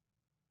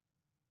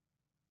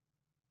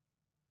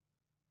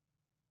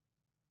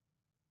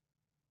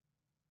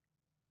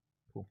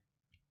 Cool.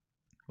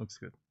 Looks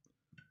good.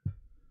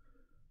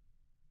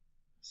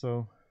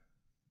 So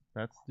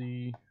that's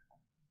the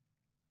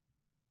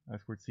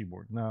I2C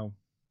board. Now,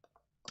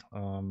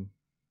 I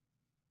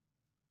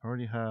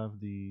already have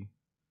the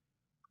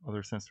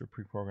other sensor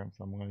pre-programmed,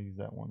 so I'm going to use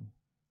that one.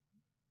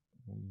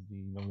 I'm going to use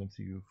the node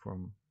MCU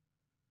from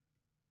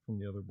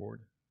the other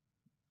board.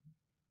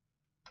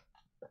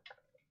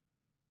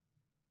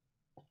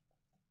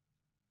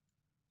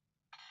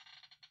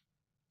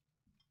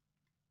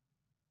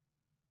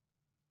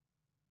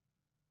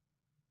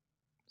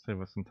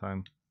 Save us some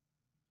time.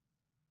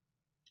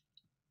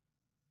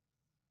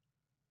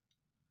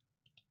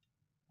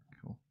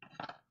 Cool.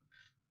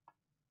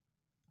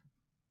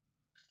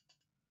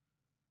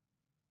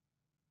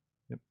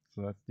 Yep,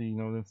 so that's the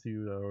node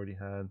MCU that I already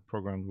had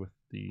programmed with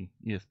the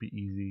ESP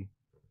Easy,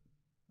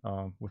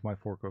 with my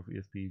fork of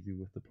ESP Easy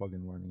with the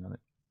plugin running on it.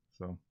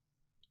 So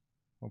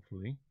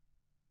hopefully,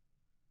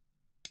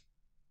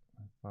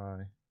 if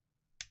I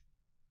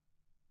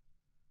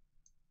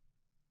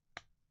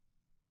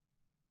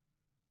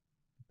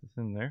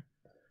this in there.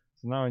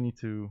 So now I need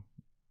to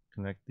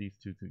connect these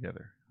two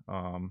together.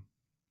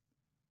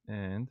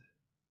 And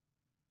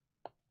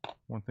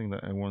one thing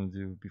that I want to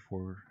do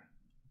before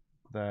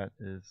that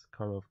is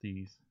cut off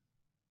these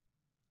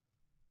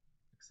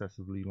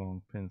excessively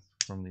long pins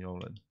from the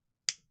OLED.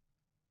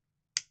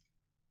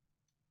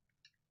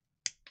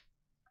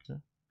 Okay.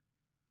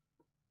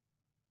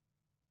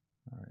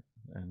 All right,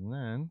 and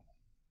then,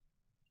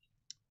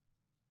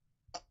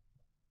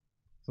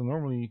 so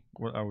normally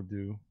what I would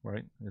do,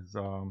 right, is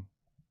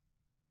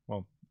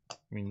well, I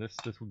mean this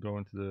would go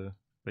into the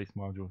base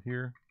module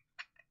here,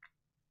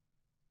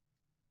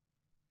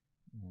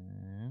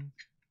 and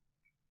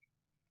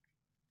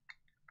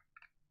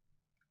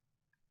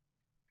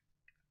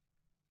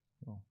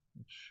well,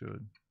 it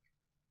should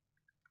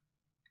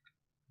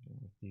go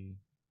with the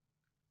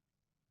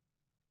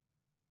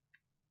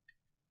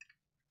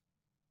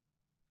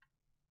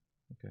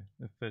okay,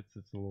 it fits.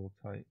 It's a little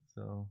tight,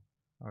 so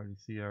I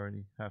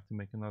already have to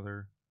make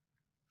another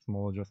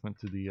small adjustment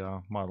to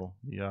the model.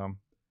 The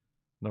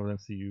Node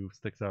MCU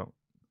sticks out.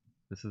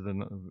 This is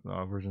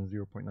a version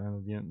 0.9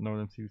 of the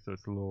Node MCU, so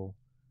it's a little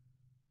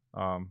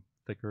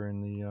thicker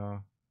in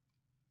the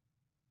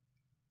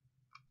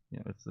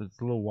it's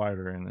a little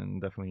wider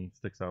and definitely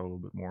sticks out a little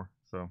bit more.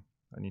 So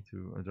I need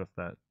to adjust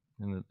that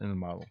in the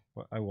model,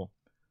 but I will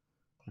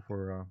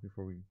before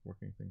we work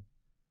anything.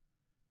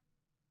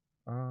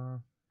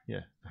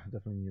 Yeah,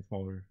 definitely need a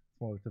smaller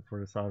tip for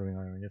the soldering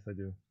iron. Yes, I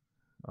do.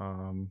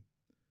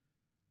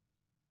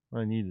 What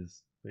I need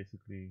is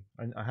basically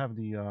I have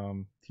the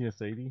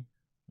TS80.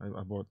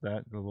 I bought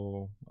that, the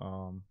little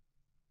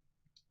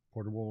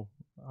portable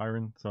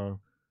iron. So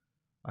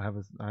I have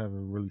a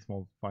really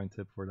small fine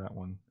tip for that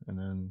one, and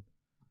then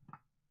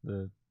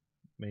the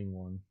main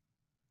one,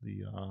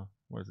 the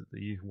what is it? The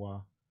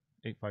Yihua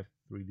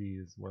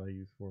 853D is what I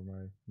use for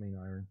my main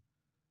iron,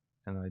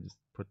 and I just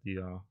put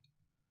the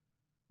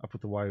I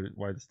put the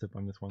widest tip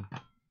on this one.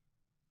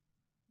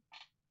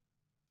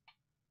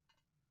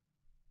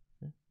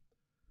 Okay.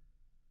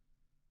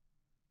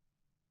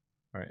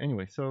 All right.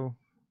 Anyway, so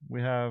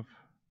we have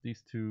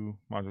these two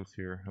modules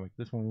here. Like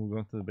this one will go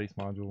into the base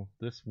module.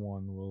 This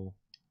one will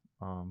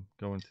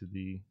go into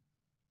the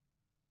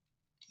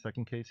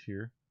second case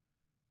here,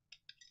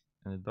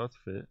 and it does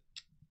fit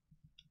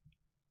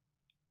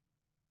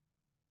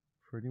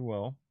pretty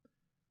well.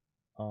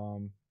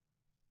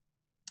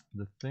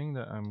 The thing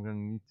that I'm going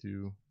to need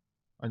to,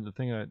 and the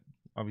thing that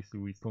obviously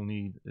we still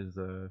need is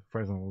a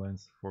Fresnel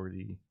lens for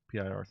the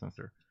PIR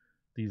sensor.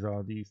 These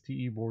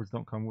TE boards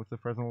don't come with the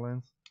Fresnel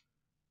lens,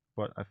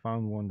 but I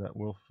found one that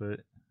will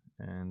fit,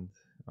 and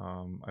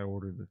I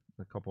ordered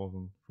a couple of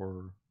them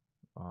for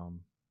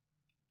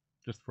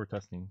just for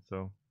testing.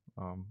 So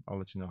I'll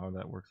let you know how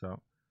that works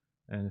out,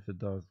 and if it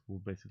does, we'll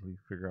basically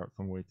figure out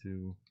some way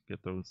to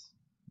get those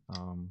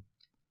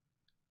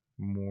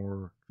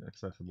more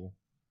accessible.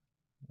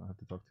 I have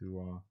to talk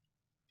to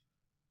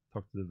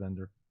the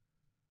vendor.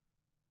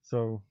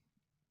 So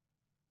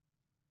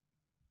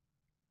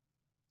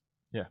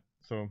yeah,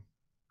 so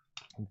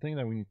the thing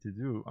that we need to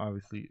do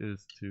obviously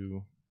is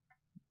to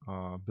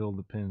build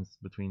the pins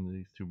between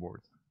these two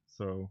boards.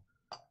 So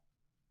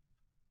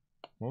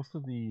most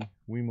of the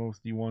Wemos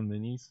D1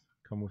 minis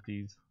come with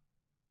these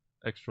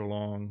extra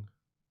long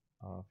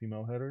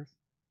female headers,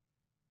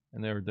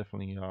 and they're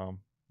definitely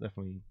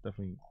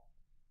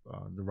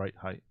the right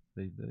height.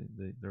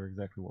 They're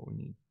exactly what we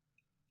need,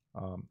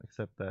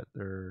 except that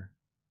they're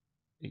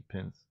 8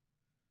 pins.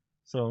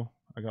 So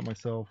I got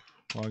myself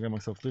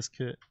this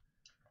kit,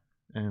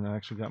 and I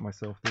actually got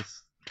myself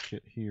this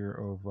kit here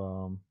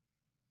of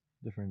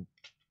different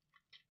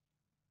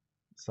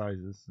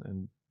sizes,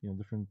 and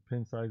different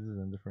pin sizes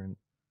and different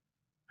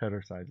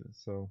header sizes.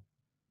 So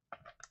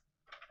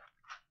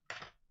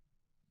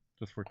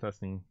just for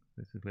testing,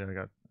 basically I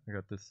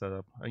got this set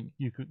up.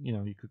 You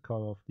could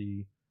cut off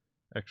the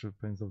extra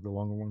pins of the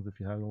longer ones if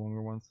you have the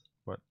longer ones,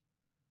 but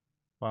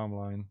bottom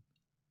line,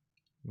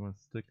 you want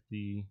to stick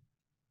the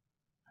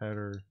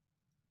header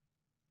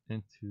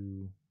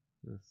into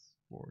this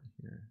board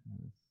here.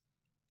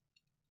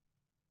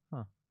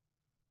 Huh.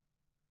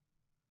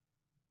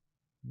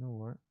 You know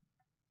what?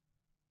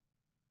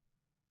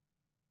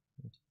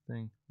 I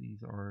think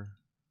these are,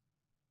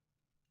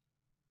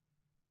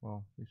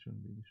 well, they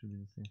shouldn't be. They should be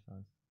the same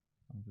size.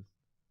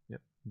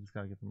 Yep, you just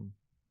gotta get them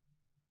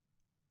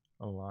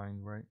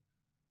aligned right.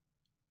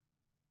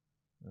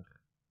 Ugh.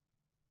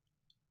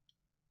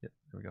 Yep,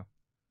 there we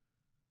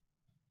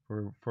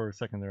go. For a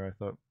second there, I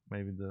thought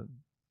maybe the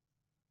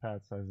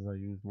pad sizes I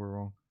used were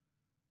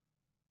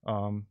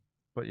wrong.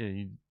 But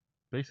yeah,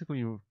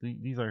 basically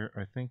these are,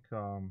 I think,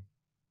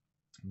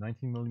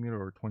 19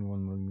 millimeter or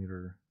 21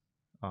 millimeter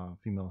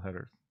female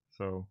headers.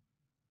 So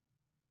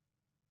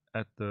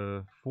at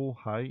the full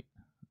height,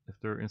 if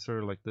they're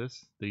inserted like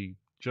this, they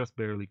just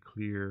barely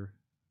clear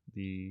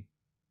the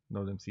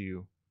Node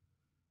MCU,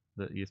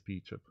 the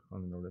ESP chip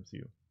on the Node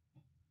MCU.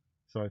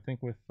 So I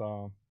think with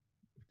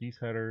these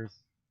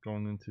headers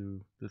going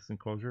into this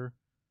enclosure,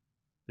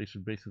 they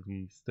should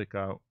basically stick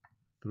out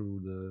through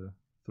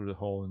the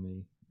hole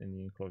in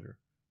the enclosure.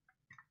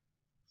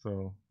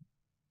 So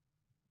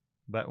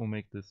that will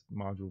make this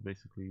module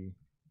basically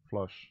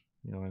flush,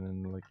 you know, and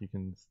then like you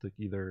can stick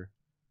either,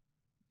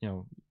 you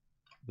know,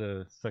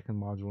 the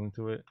second module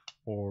into it,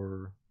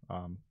 or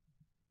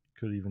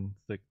could even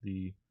stick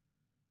the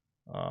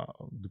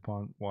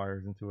DuPont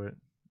wires into it,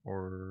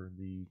 or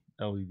the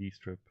LED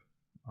strip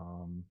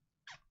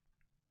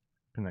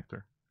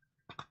connector.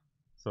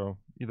 So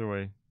either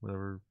way,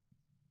 whatever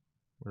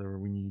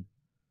we need.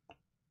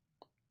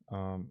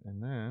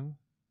 And then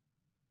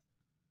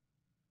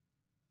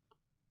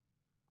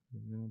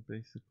we're gonna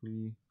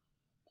basically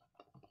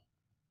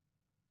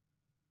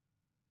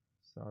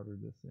solder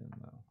this in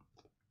now,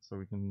 so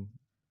we can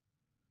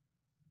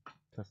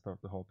test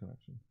out the whole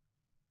connection.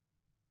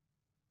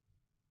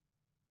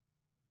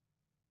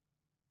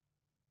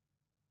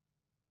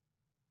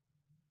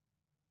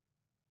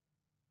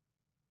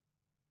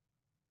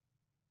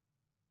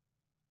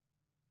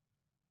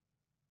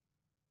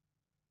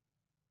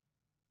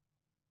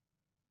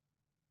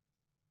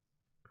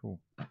 Cool.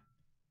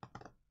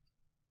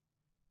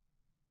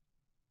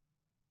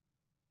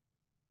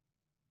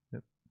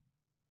 Yep.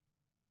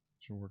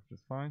 Should work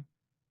just fine.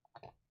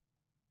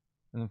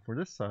 And then for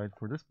this side,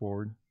 for this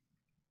board,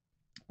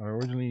 I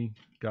originally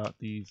got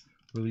these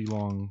really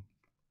long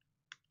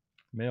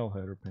male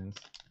header pins.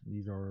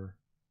 These are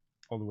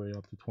all the way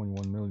up to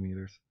 21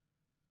 millimeters,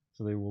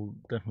 so they will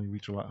definitely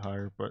reach a lot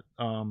higher. But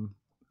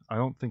I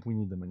don't think we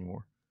need them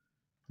anymore,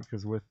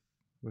 because with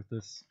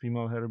this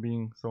female header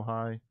being so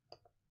high,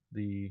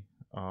 the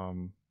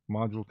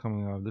module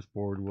coming out of this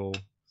board will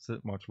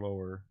sit much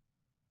lower.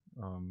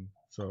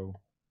 So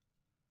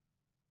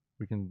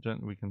we can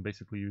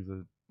basically use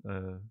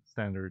a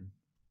standard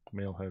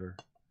male header,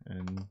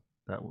 and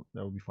that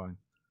will be fine.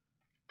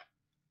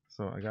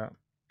 So I got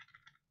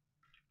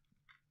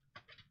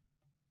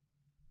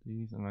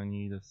these, and I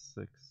need a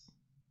 6.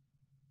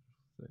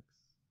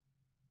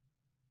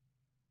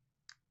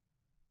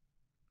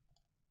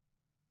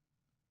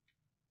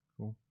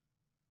 Cool.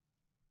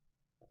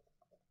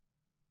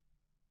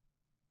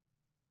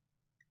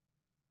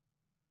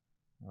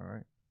 All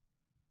right.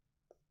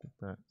 Get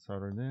that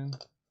soldered in.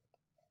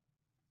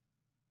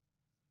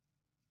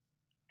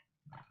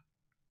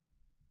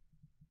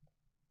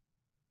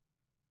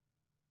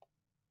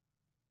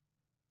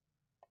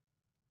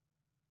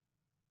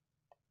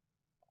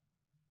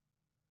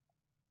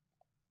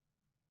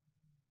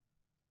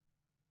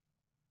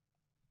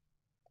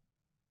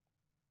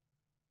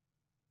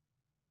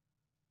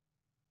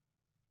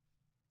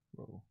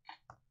 Whoa,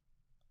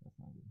 that's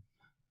not good.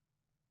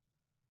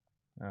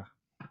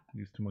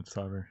 Used too much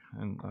solder,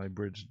 and I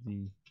bridged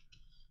the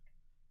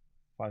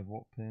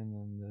 5-volt pin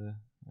and the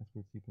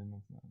I2C pin.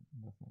 That's not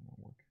gonna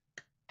work.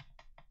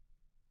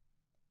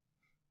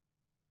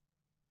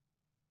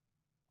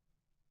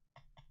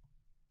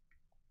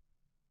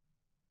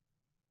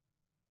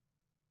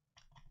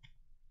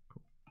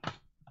 Cool.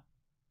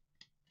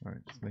 All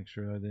right, just make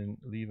sure I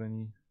didn't leave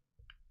any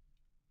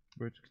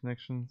bridge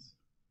connections.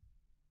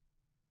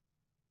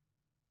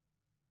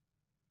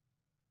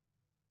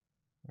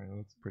 All right, that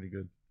looks pretty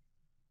good.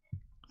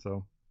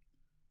 So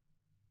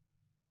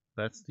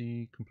that's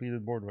the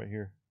completed board right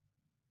here,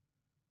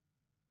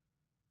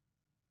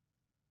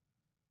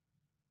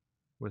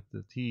 with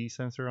the TE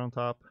sensor on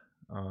top,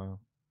 the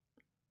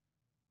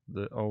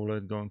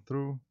OLED going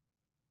through,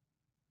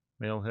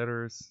 male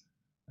headers,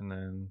 and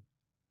then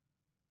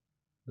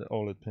the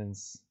OLED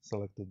pins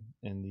selected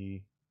in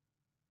the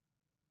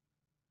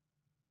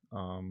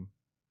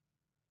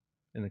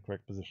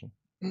correct position.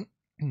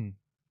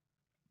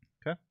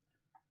 Okay.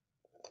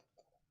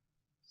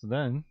 So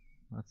then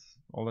that's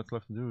all that's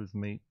left to do, is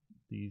mate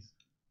these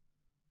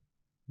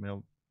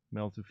male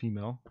to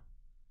female,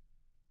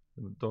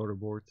 the daughter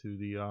board to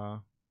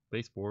the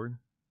base board,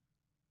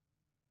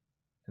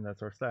 and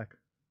that's our stack.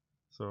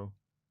 So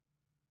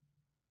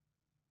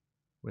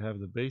we have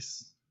the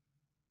base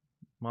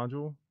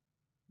module,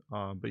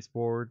 base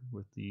board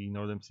with the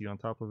Node MC on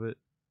top of it,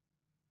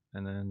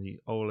 and then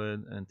the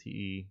OLED and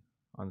TE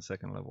on the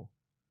second level.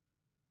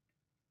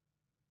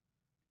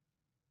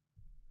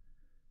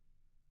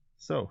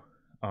 So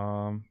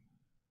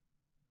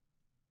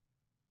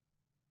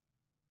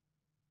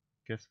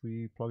guess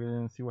we plug it in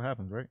and see what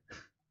happens, right?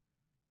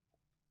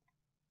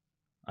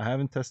 I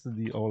haven't tested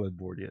the OLED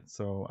board yet,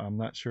 so I'm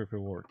not sure if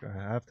it'll work. I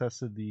have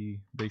tested the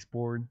base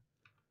board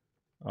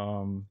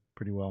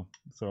pretty well,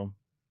 so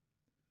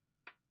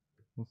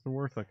what's the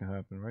worst that can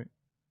happen, right?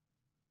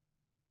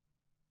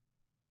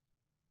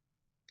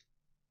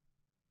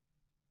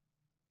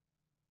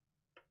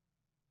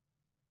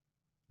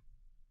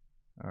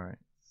 All right,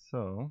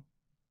 so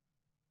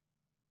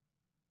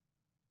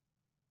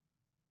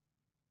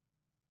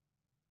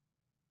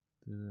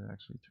did it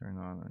actually turn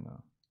on or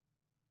not?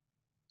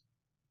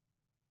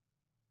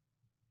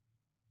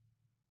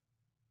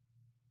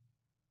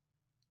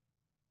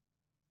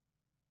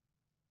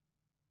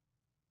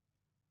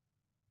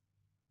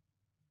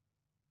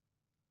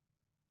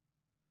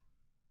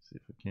 See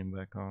if it came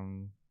back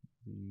on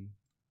the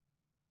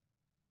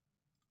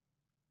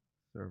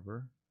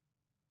server.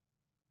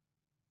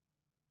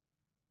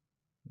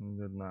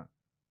 Did not.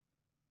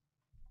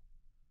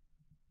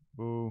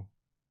 Boo.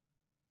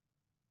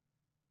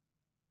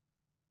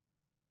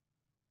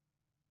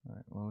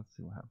 Alright, well, let's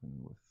see what happened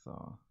with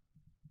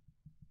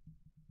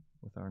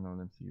our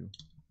known MCU.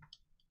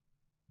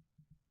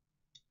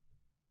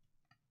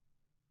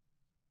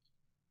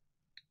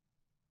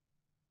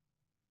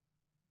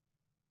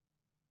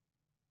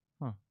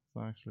 Huh, it's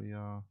not actually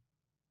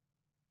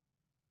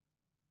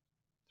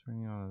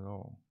turning on at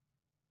all.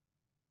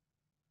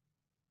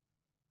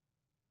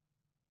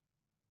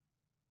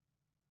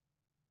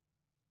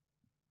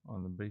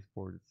 On the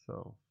baseboard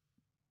itself,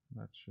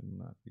 that should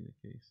not be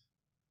the case.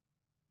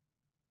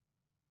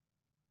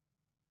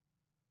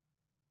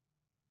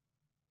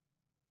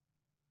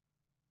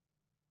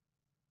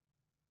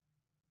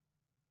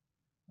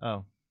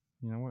 Oh,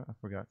 you know what? I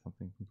forgot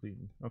something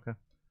completely. Okay.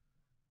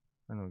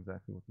 I know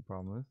exactly what the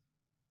problem is.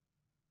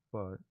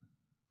 But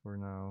for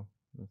now,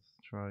 let's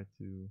try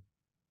to...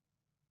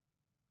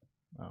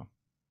 Oh,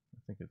 I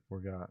think it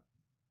forgot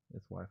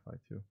its Wi-Fi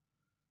too.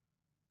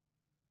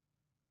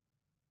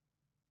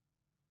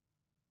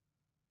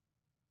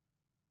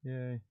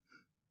 Yay.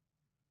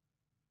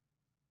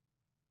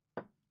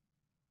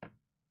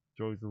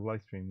 Joys of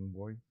live streaming,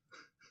 boy.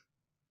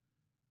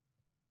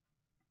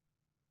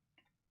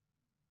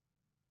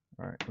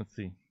 Alright, let's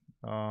see.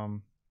 For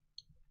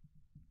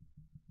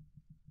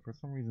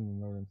some reason the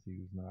Node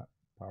MCU is not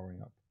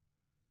powering up.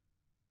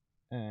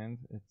 And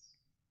it's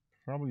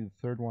probably the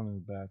third one in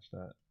the batch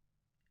that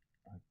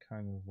I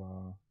kind of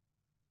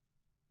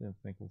didn't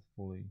think was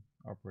fully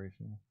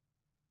operational.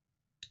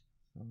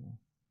 So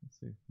let's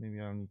see, maybe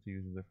I'll need to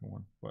use a different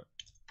one, but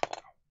it's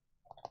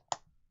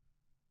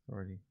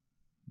already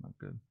not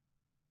good.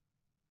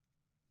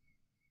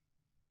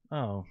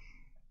 Oh,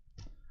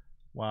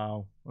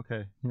 wow.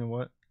 Okay, you know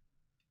what?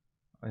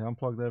 I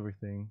unplugged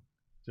everything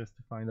just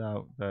to find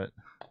out that,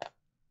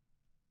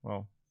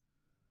 well,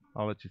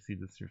 I'll let you see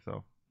this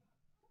yourself.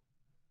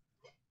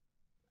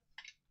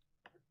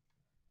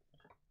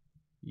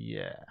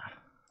 Yeah,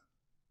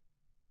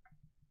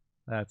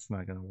 that's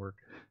not gonna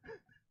work.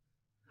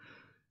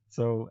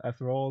 So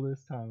after all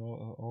this time,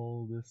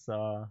 all this,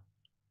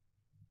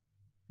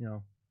 you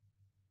know,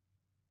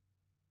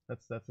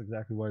 that's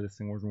exactly why this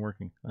thing wasn't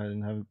working. I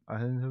didn't have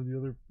the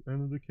other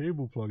end of the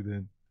cable plugged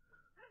in.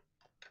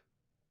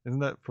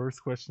 Isn't that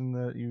first question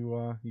that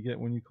you get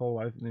when you call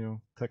live,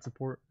 tech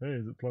support? Hey,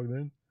 is it plugged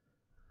in?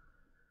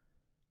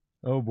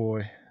 Oh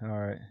boy. All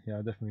right. Yeah,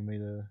 I definitely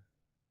made a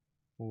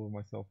fool of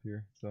myself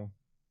here. So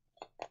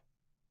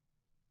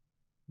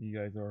you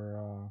guys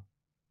are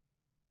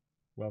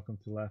welcome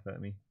to laugh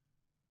at me.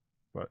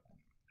 But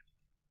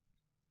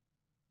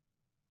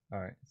all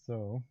right.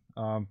 So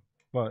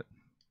but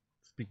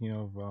speaking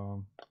of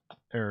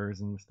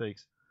errors and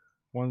mistakes,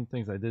 one of the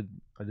things I did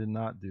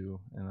not do,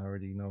 and I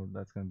already know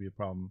that's going to be a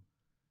problem,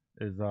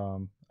 is I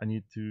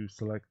need to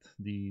select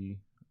the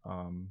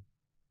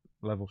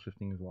level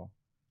shifting as well,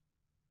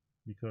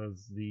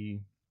 because the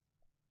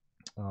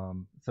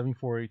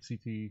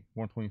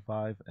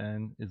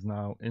 74HCT125N is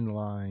now in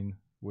line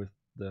with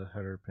the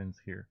header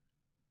pins here.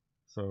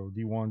 So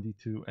D1,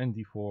 D2, and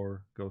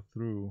D4 go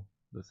through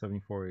the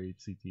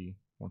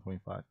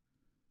 74HCT125.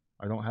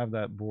 I don't have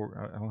that board.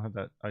 I don't have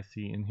that IC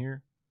in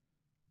here,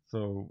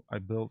 so I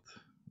built,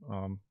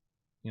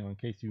 in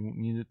case you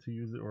needed to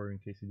use it or in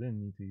case you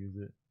didn't need to use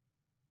it.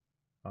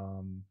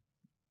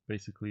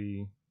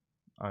 Basically,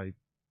 I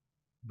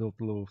built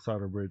little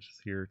solder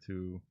bridges here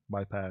to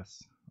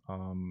bypass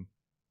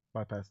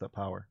that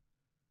power,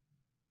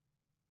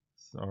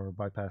 or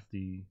bypass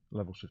the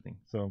level shifting.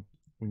 So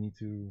we need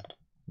to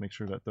make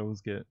sure that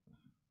those get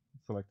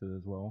selected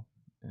as well.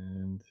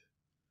 And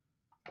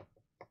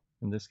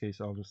in this case,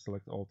 I'll just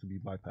select all to be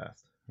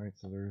bypassed. Right.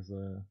 So there's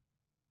a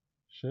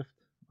shift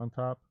on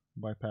top,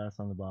 bypass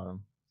on the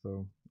bottom.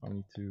 So I'll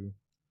need to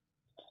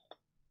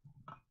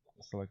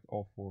select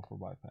all four for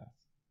bypass.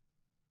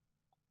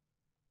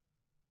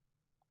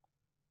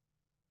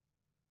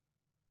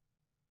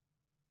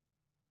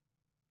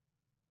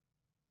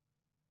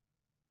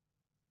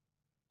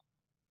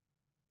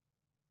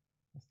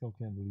 I still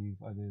can't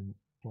believe I didn't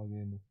plug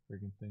in this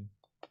freaking thing.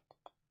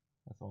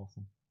 That's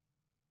awesome.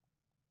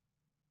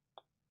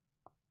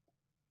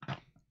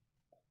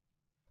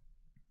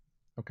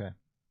 Okay.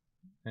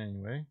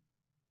 Anyway, I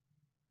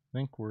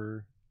think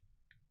we're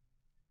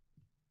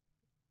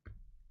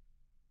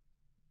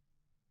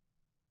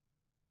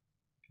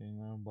okay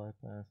now.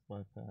 Bypass,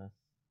 bypass,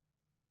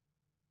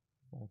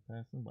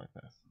 bypass, and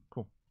bypass.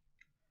 Cool.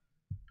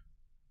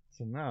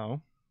 So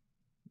now,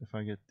 if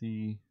I get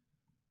the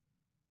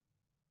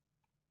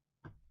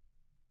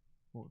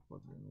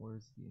plugged in,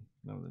 where's the?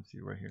 No, let's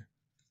see right here.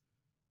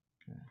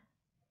 Okay.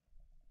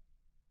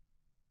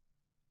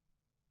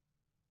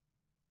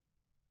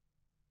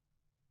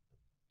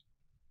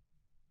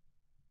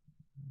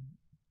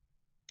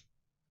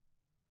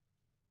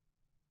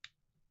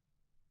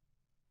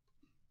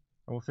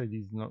 I will say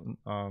these Node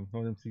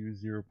MCU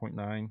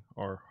 0.9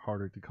 are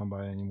harder to come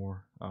by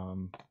anymore.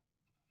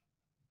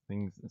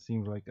 It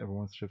seems like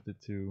everyone's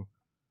shifted to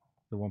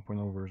the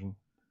 1.0 version.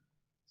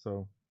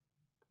 So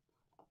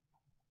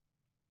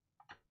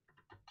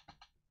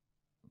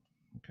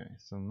Okay,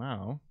 so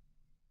now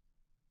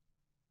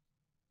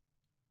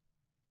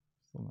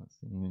still not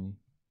seeing any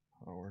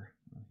power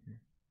on here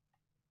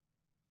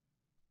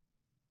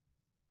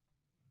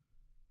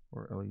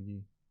or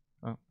LED.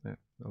 Oh, yeah,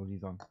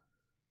 LED's on.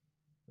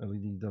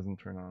 LED doesn't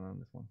turn on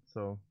this one.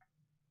 So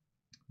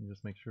you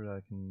just make sure that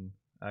I can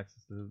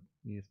access the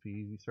ESP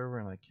Easy server,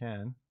 and I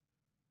can.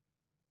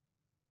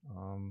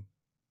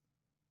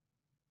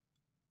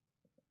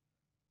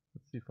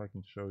 Let's see if I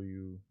can show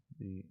you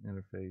the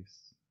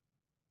interface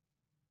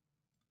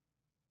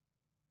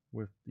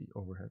with the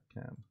overhead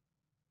cam.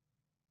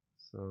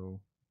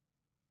 So,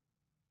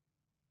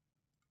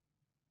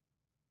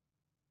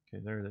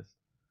 okay, there it is.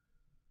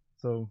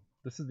 So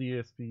this is the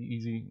ESP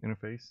Easy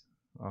interface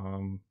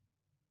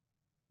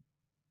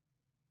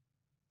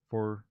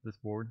for this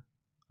board.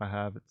 I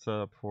have it set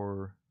up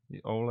for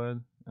the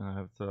OLED, and I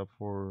have it set up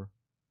for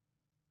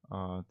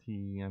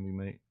TE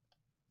Ambimate.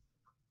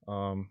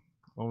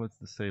 OLED's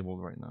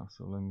disabled right now,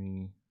 so let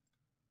me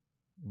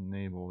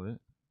enable it.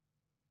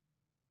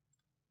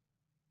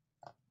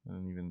 I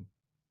didn't even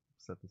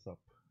set this up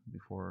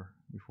before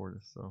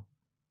this, so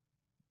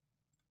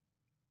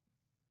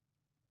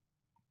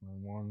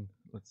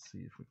let's see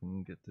if we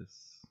can get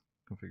this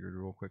configured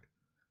real quick.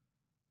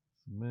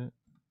 Submit.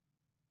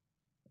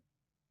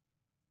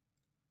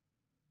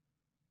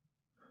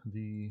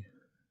 The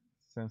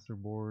sensor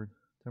board,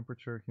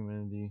 temperature,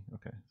 humidity.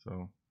 Okay,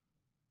 so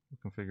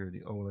we'll configure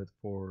the OLED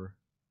for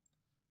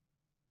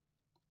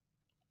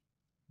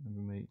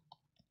Ambimate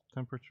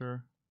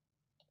temperature,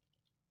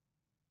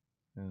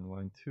 and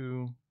line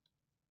 2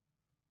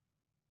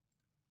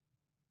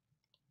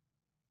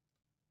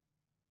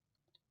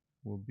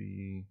 will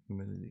be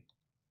humidity.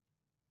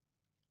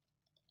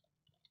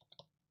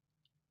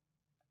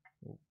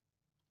 Oh.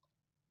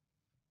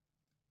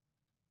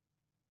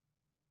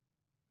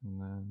 And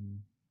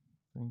then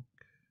I think,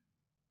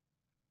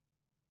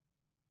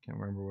 can't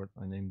remember what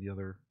I named the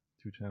other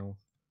 2 channels.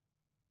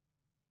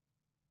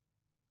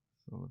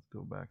 So let's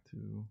go back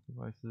to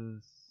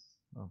devices.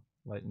 Oh,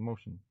 light and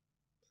motion.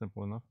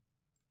 Simple enough.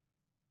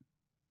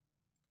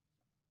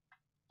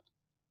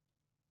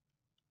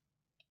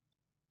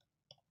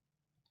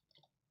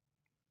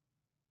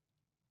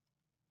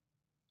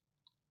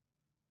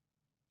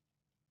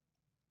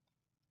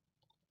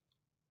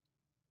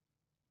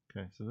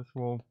 Okay, so this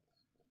will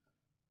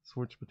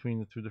switch between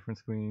the 2 different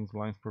screens,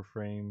 lines per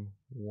frame,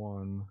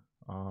 1.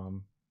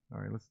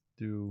 Alright, let's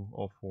do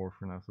all 4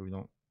 for now, so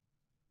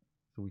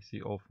we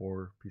see all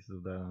 4 pieces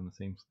of data on the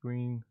same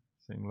screen,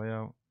 same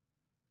layout.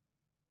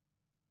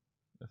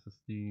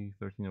 SSD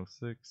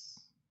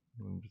 1306.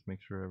 Let me just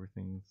make sure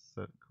everything's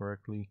set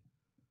correctly.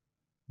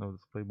 No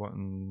display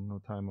button,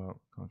 no timeout,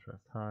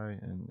 contrast high,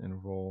 and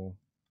interval.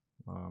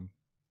 We'll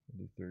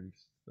do 30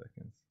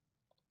 seconds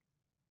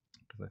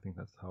because I think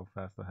that's how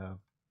fast I have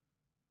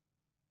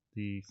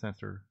the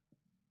sensor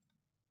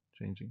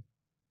changing.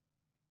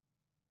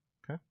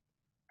 Okay.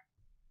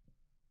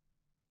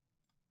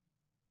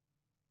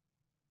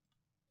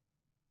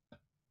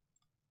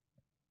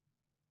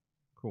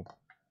 Cool.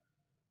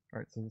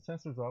 Alright, so the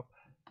sensor's up,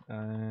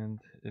 and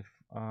if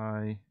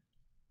I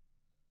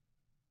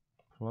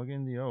plug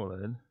in the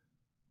OLED,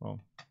 well,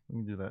 let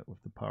me do that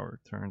with the power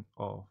turned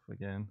off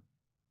again.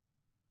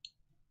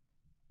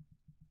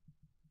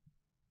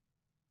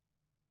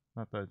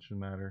 Not that it should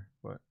matter,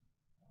 but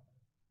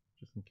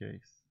just in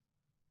case.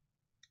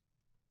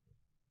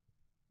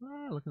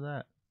 Ah, look at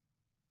that.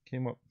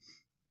 Came up.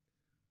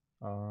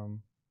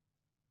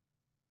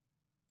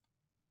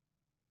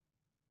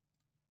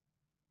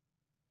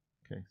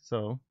 Okay,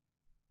 so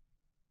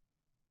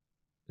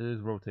it is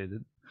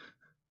rotated.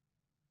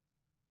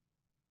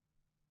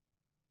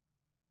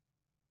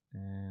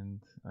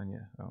 And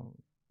yeah,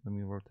 let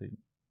me rotate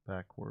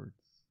backwards.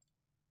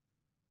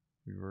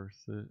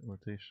 Reverse it,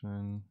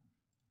 rotation,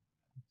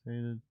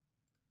 rotated,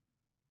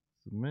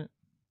 submit.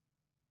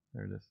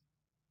 There it is.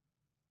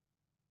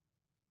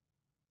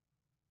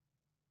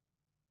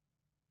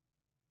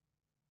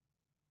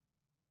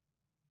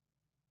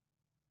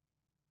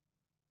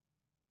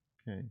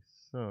 Okay,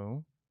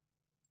 so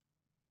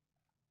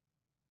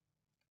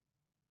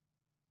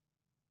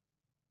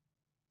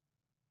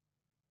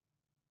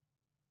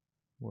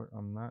what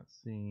I'm not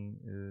seeing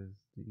is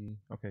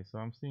okay, so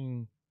I'm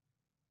seeing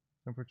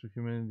temperature,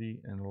 humidity,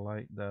 and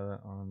light data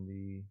on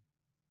the,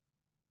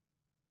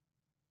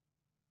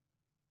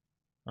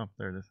 oh,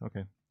 there it is.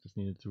 Okay, just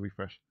needed to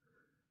refresh.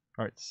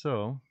 Alright,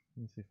 so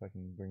let me see if I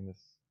can bring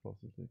this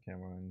closer to the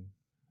camera and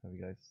have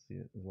you guys see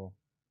it as well.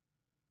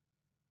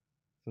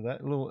 So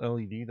that little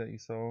LED that you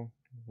saw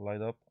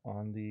light up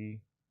on the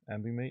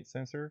Ambimate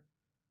sensor,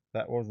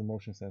 that was the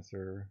motion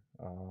sensor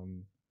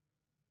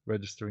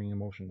registering a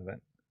motion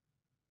event.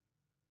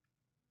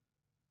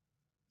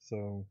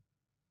 So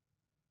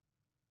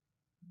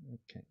I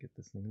can't get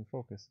this thing in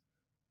focus.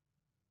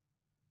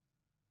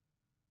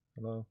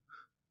 Hello?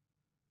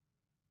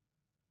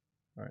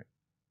 Alright.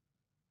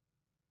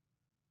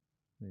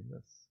 Maybe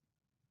that's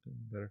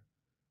better.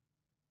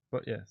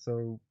 But yeah,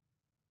 so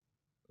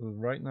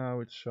right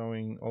now it's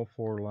showing all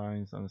 4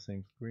 lines on the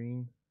same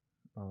screen.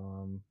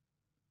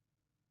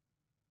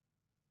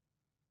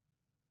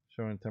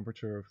 showing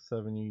temperature of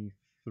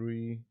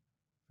 73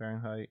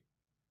 Fahrenheit,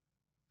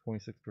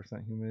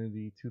 26%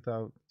 humidity,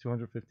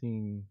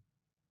 215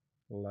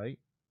 light.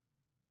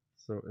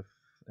 So if,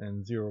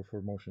 and 0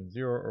 for motion,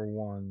 0 or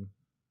 1,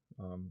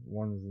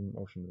 1 is a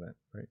motion event,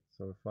 right?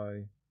 So if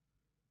I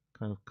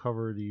kind of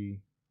cover the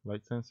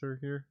light sensor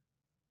here,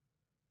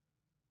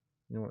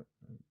 you know what,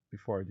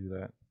 before I do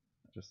that,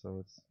 just so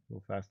it's a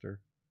little faster,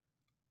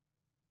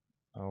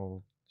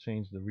 I'll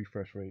change the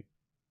refresh rate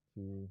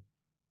to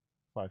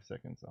 5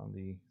 seconds on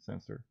the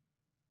sensor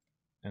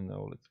and the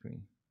OLED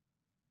screen.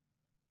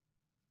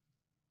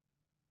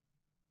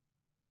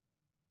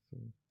 So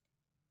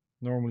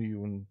normally you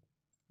wouldn't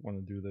want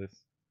to do this.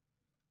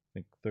 I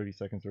think 30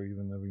 seconds or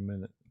even every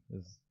minute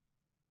is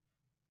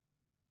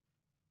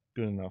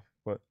good enough,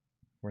 but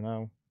for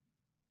now,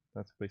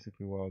 that's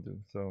basically what I'll do.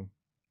 So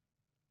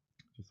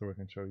just so I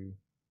can show you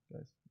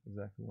guys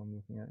exactly what I'm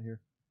looking at here.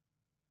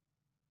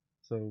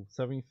 So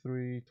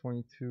 73,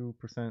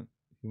 22%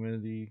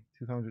 humidity,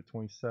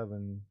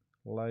 227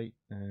 light,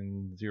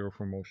 and 0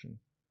 for motion.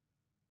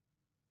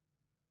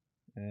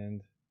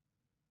 And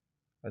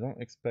I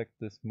don't expect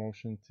this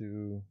motion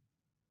to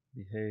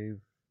behave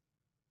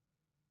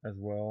as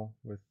well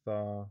with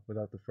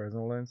without the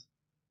Fresnel lens,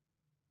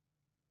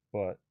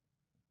 but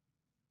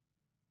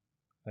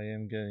I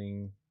am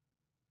getting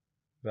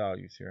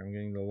values here. I'm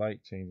getting the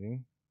light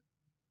changing,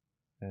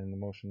 and the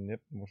motion. Yep,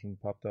 motion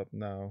popped up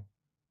now,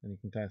 and you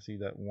can kind of see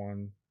that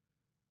 1.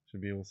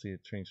 Should be able to see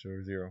it change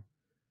to 0.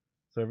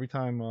 So every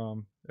time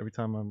I'm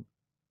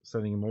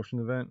setting a motion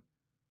event,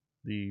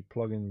 the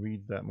plugin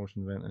reads that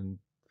motion event and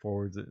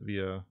forwards it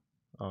via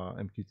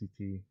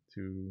MQTT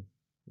to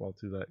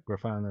that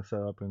Grafana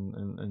setup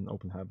and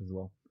OpenHAB as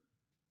well.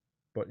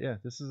 But yeah,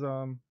 this is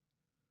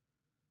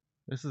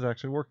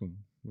actually working,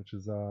 which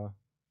is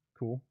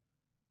cool,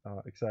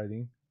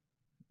 exciting,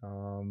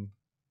 and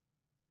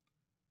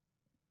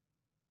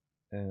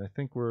I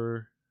think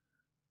we're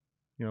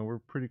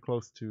pretty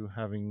close to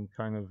having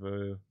kind of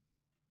a,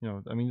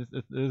 I mean,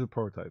 it is a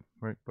prototype,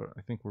 right? But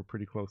I think we're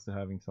pretty close to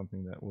having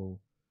something that will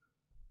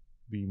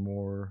be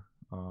more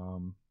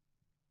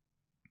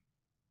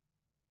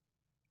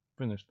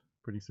finished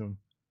pretty soon.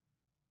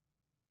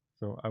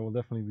 So I will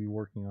definitely be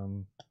working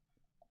on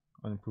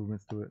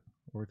improvements to it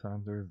over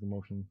time. There's the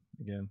motion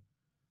again.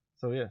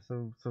 So yeah,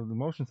 so the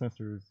motion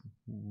sensor is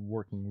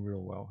working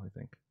real well, I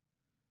think.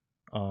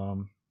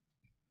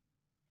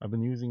 I've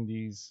been using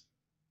these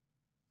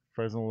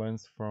Fresnel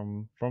lens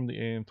from the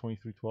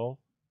AM2312,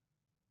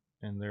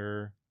 and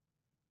they're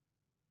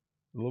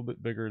a little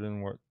bit bigger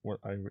than what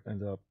I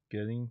ended up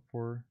getting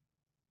for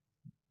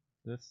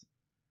this.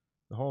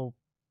 The whole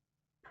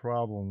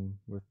problem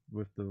with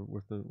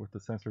the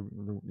sensor,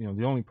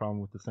 the only problem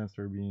with the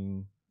sensor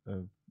being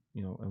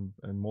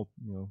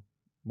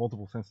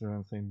multiple sensors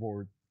on the same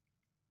board,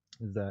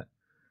 is that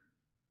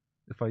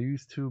if I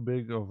use too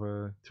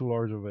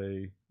large of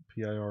a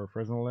PIR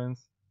Fresnel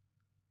lens,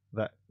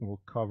 that will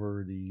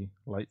cover the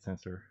light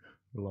sensor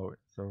below it.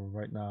 So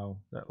right now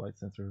that light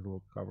sensor is a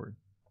little covered,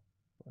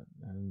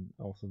 and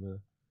also the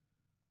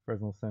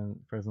Fresnel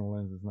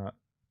lens is not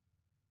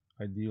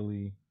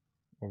ideally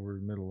over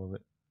the middle of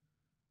it,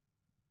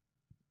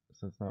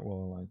 so it's not well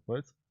aligned.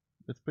 But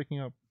it's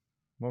picking up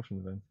motion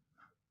events.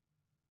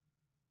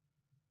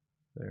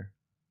 There,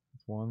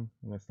 it's 1.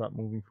 And I stop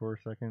moving for a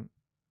second.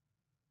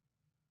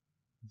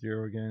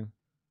 0 again.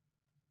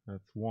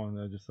 That's 1.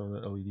 I just saw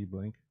that LED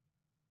blink.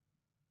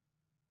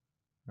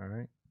 All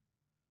right.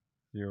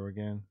 0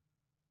 again.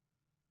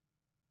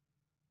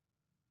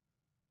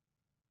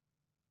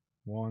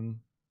 1.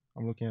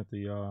 I'm looking at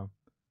the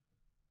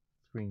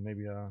screen.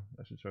 Maybe I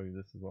should show you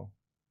this as well.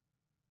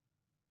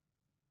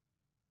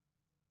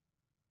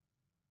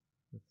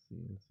 Let's see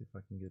if I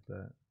can get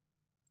that,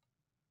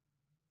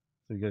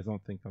 so you guys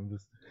don't think I'm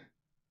just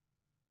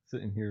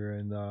sitting here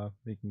and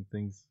making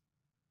things.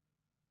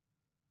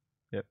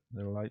 Yep,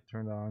 the light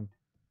turned on.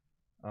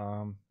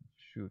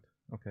 Shoot.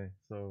 Okay,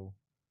 so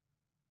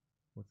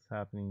what's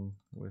happening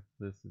with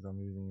this is I'm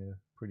using a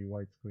pretty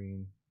wide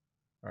screen.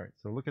 All right,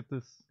 so look at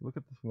this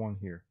one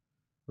here.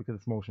 Look at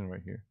this motion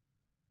right here,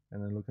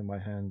 and then look at my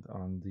hand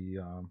on the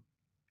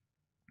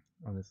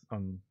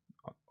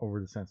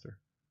over the sensor.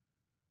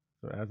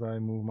 So as I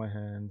move my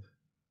hand,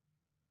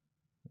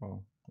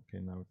 well, okay,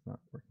 now it's not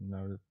working.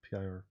 Now the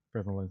PIR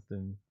Fresnel lens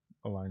didn't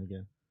align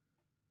again.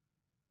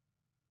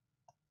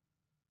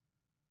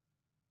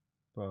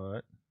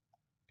 But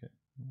okay,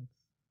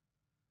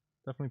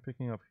 it's definitely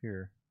picking up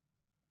here.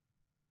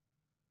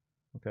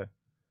 Okay,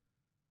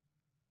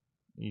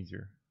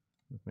 easier.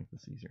 Let's make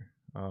this easier.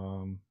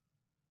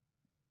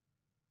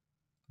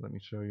 Let me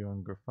show you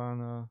on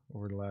Grafana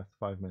over the last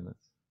 5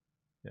 minutes.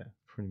 Yeah,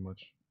 pretty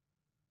much.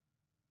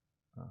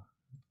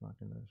 It's not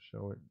going to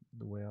show it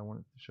the way I want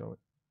it to show it.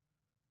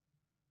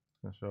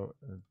 It's going to show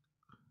it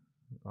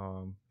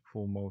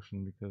full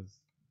motion because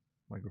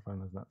my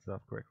Grafana is not set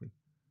up correctly.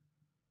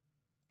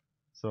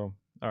 So,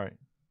 alright.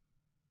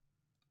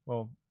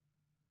 Well,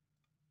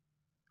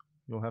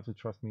 you'll have to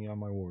trust me on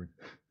my word.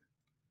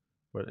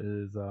 but it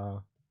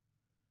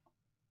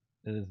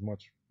is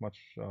much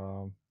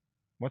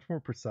more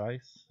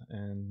precise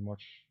and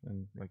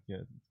like yeah,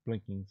 it's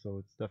blinking, so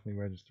it's definitely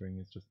registering.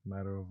 It's just a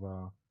matter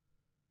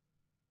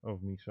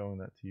of me showing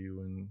that to you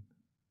in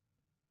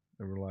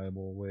a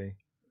reliable way.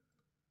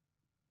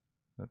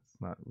 That's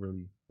not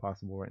really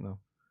possible right now.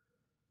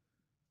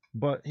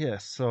 But yeah,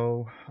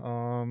 so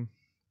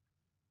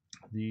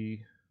the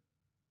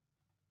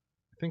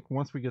I think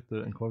once we get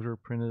the enclosure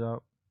printed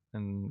up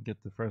and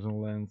get the Fresnel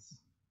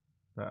lens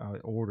that I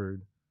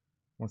ordered,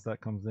 once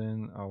that comes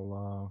in,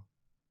 I'll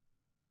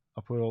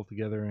put it all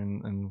together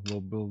and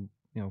we'll build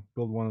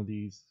build one of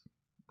these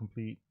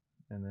complete,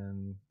 and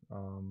then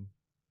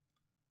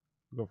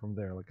go from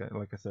there. Like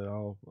I said,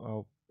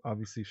 I'll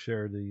obviously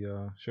share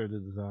the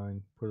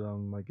design, put it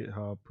on my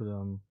GitHub, put it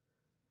on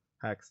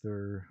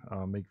Hackster,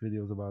 make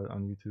videos about it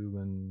on YouTube,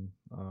 and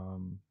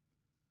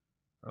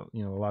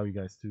allow you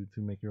guys to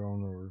make your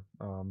own, or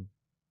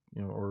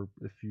or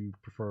if you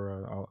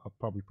prefer, I'll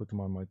probably put them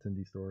on my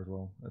Tindy store as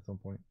well at some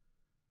point.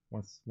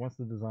 Once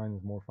the design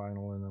is more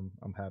final and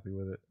I'm happy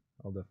with it,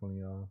 I'll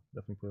definitely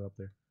put it up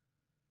there.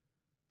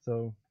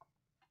 So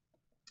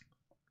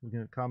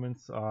looking at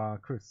comments,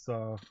 Chris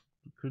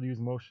could use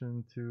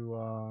motion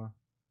to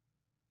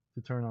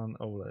turn on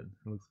OLED.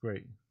 It looks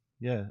great.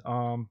 Yeah,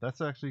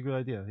 that's actually a good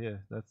idea. Yeah,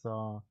 that's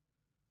what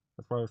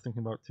I was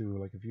thinking about too.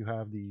 Like if you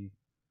have the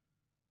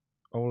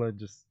OLED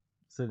just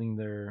sitting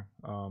there,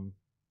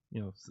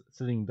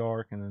 sitting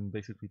dark, and then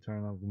basically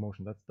turn on the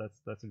motion.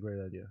 That's a great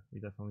idea. We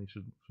definitely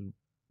should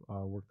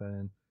work that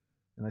in.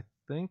 And I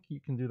think you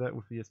can do that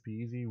with ESP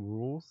Easy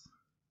rules.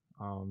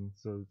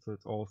 So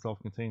it's all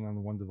self-contained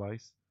on one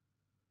device.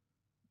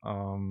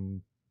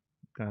 Gonna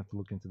have to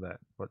look into that,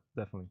 but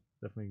definitely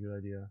a good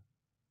idea.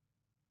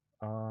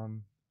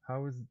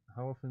 How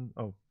often?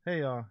 Oh,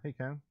 hey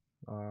Ken.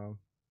 Long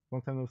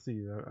time no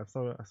see. I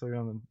saw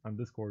you on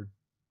Discord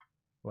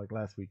like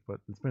last week, but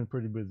it's been a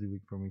pretty busy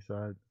week for me.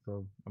 So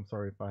I'm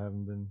sorry if I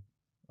haven't been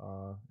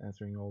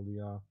answering all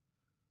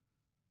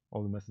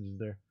the messages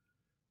there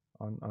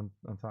on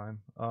time.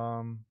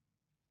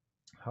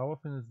 How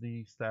often is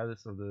the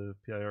status of the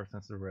PIR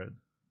sensor read?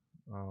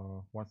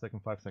 1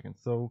 second, 5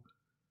 seconds. So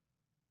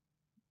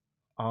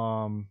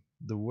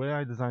the way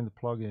I designed the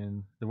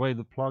plugin, the way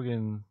the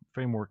plugin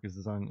framework is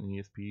designed in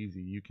ESP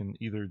Easy, you can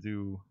either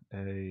do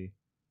a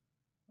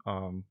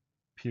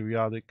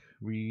periodic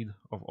read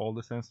of all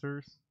the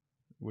sensors,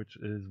 which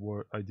is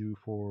what I do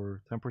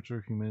for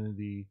temperature,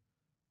 humidity,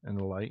 and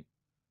the light.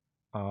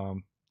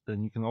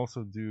 Then you can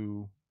also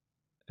do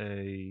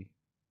a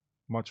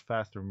much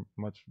faster,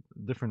 much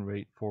different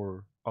rate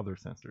for other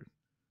sensors.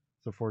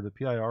 So for the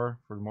PIR,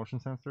 for the motion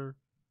sensor,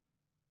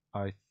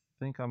 I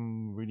think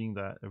I'm reading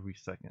that every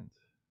second.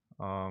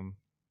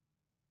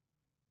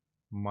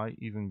 Might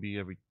even be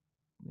every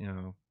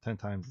 10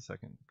 times a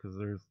second, because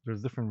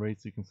there's different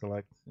rates you can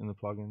select in the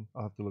plugin.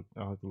 I'll have to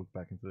look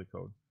back into the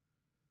code,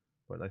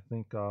 but I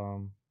think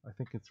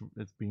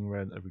it's being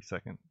read every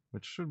second,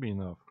 which should be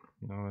enough.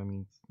 I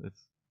mean,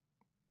 it's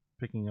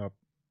picking up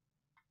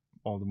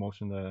all the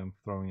motion that I'm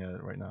throwing at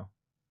it right now.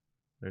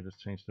 They just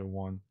changed to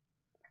 1.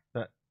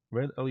 That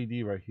red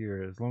LED right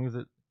here, as long as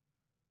it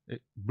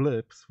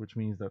blips, which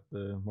means that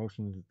the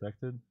motion is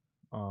detected,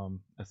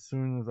 as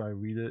soon as I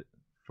read it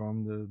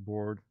from the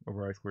board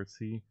over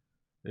I2C,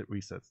 it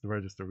resets. The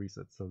register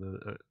resets, so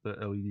the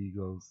LED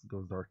goes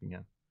dark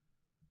again.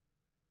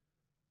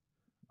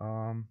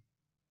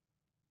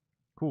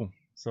 Cool.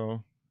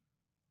 So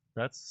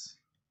that's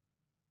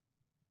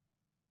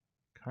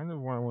kind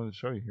of what I wanted to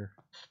show you here.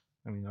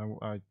 I mean,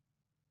 I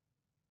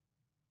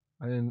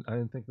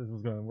didn't think this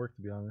was gonna work,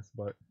 to be honest,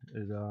 but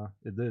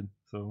it did.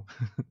 So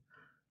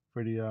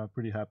pretty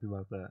happy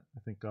about that. I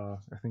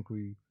think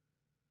we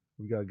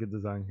got a good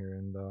design here,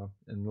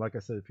 and like I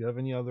said, if you have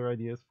any other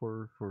ideas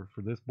for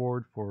this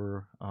board,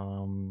 for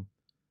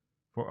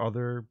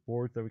other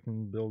boards that we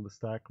can build a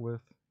stack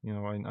with,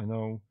 I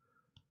know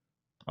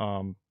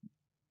I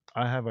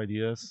have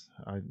ideas.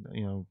 I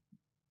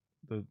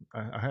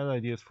had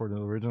ideas for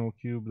the original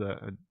Cube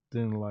that I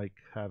didn't like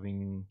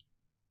having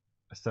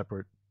a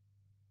separate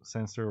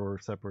sensor or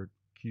separate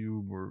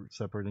cube or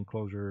separate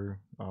enclosure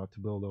to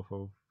build off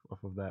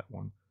of that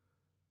one.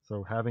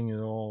 So having it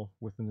all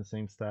within the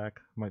same stack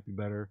might be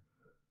better.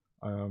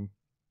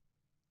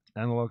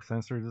 Analog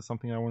sensors is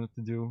something I wanted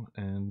to do,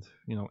 and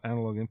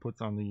analog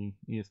inputs on the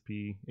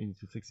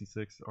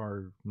ESP8266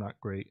 are not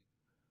great.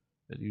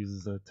 It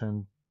uses a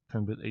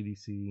 10-bit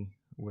ADC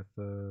with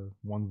a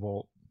 1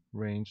 volt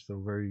range, so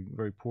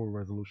very poor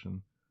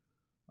resolution.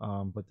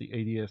 But the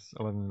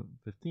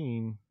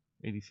ADS1115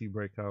 ADC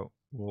breakout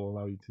will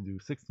allow you to do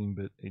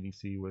 16-bit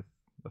ADC with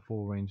a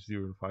full range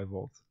 0 to 5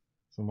 volts,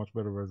 so much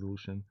better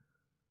resolution.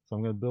 So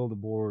I'm going to build a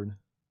board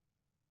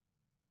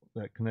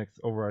that connects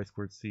over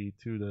I2C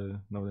to the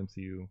Node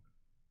MCU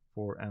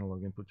for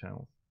analog input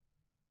channels.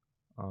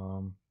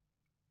 And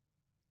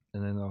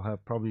then I'll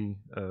have probably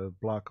a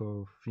block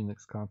of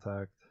Phoenix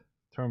contact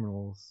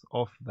terminals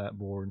off that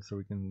board, so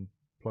we can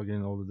plug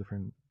in all the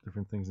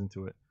different things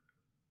into it.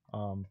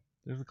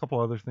 There's a couple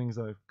other things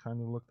I've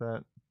kind of looked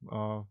at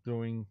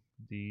doing.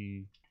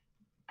 I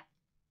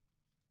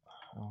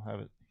don't have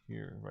it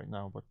here right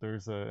now, but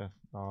there's like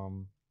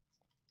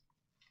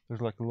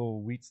a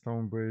little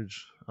Wheatstone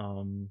bridge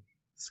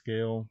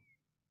scale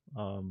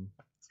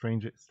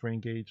strain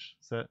gauge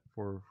set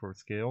for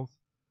scales.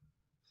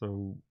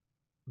 So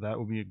that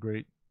would be a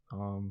great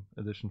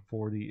addition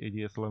for the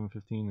ADS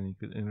 1115, and you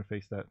could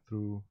interface that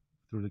through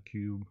the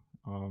Cube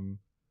um,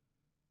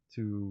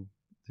 to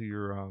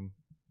your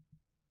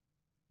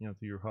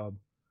to your hub.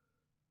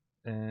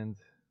 And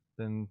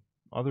then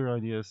other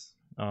ideas.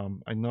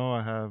 I know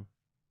I have,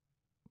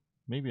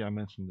 maybe I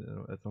mentioned it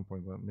at some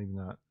point, but maybe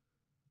not.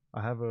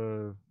 I have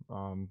a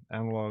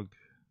analog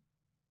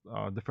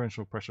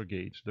differential pressure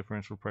gauge,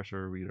 differential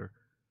pressure reader,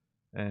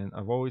 and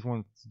I've always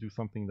wanted to do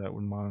something that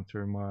would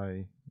monitor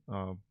my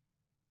uh,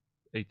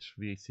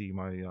 HVAC,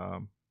 my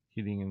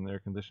heating and air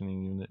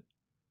conditioning unit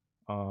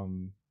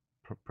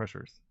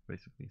pressures,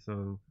 basically.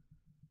 So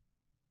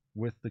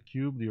with the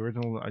Cube, the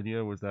original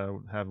idea was that I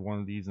would have one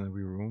of these in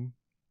every room,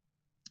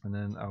 and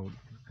then I would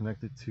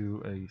connect it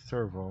to a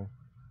servo,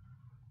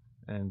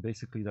 and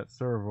basically that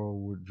servo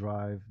would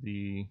drive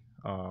the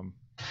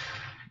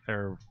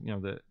air,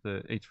 the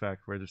HVAC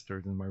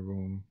registers in my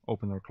room,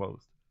 open or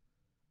closed,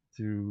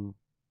 to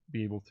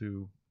be able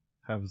to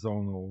have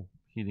zonal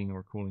heating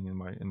or cooling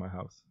in my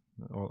house,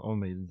 or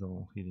automated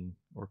zonal heating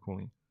or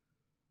cooling.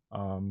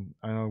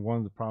 I know one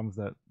of the problems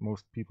that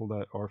most people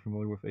that are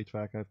familiar with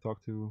HVAC I've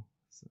talked to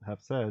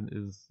have said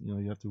is,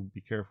 you have to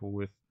be careful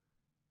with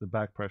the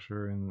back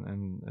pressure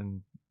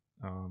and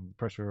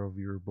pressure of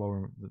your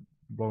blower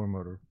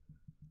motor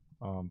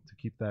to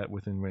keep that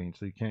within range.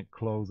 So you can't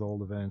close all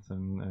the vents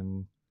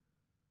and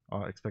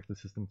expect the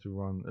system to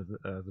run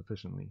as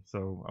efficiently.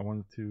 So I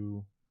wanted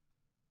to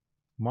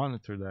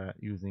monitor that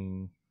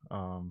using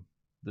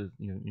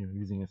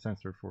using a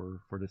sensor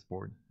for this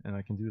board, and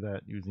I can do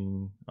that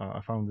using I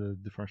found a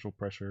differential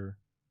pressure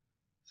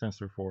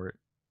sensor for it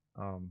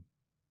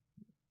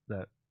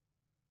that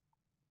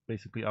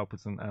basically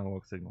outputs an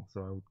analog signal.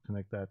 So I would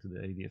connect that to the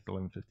ADS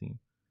 1115.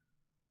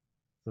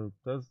 So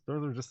those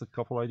are just a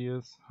couple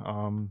ideas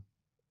and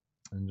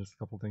just a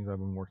couple things I've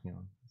been working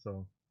on.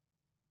 So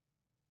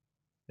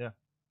yeah,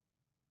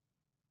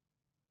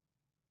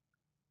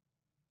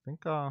 I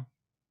think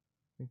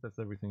that's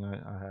everything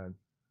I had.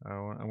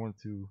 I wanted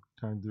to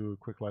kind of do a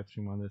quick live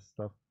stream on this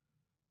stuff.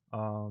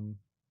 Um,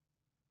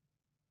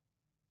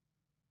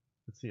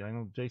 let's see. I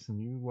know Jason,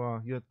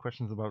 you had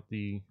questions about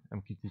the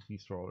MQTT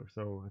stroller,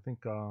 so I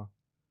think I'm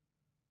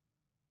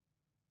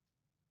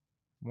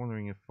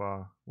wondering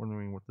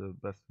what the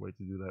best way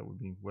to do that would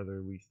be.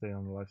 Whether we stay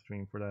on the live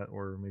stream for that,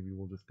 or maybe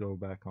we'll just go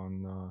back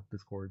on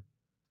Discord,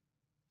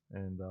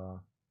 and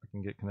I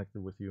can get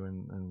connected with you,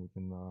 and we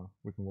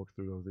can work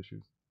through those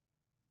issues.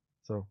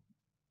 So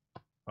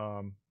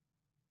um,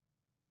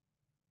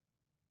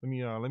 let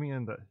me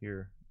end that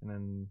here, and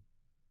then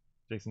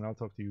Jason, I'll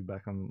talk to you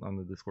back on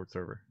the Discord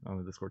server, on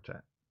the Discord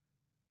chat.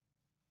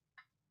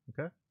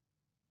 Okay.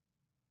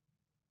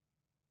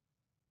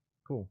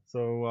 Cool.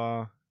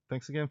 So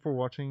thanks again for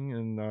watching,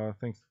 and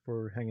thanks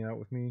for hanging out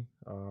with me,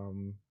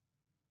 and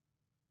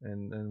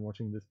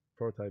watching this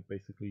prototype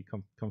basically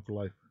come to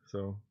life.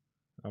 So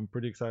I'm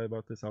pretty excited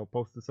about this. I'll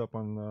post this up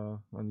on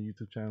the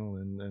YouTube channel,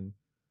 and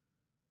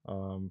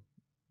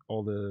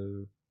all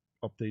the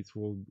updates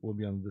will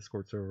be on the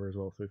Discord server as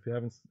well. So if you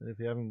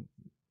haven't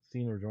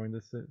seen or joined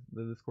the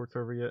Discord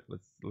server yet,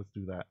 let's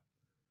do that.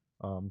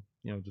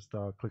 Just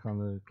click on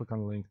the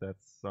link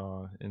that's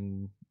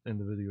in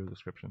the video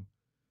description.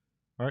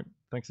 All right,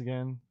 thanks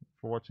again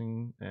for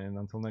watching, and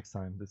until next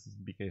time, this is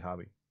BK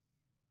Hobby.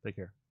 Take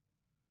care.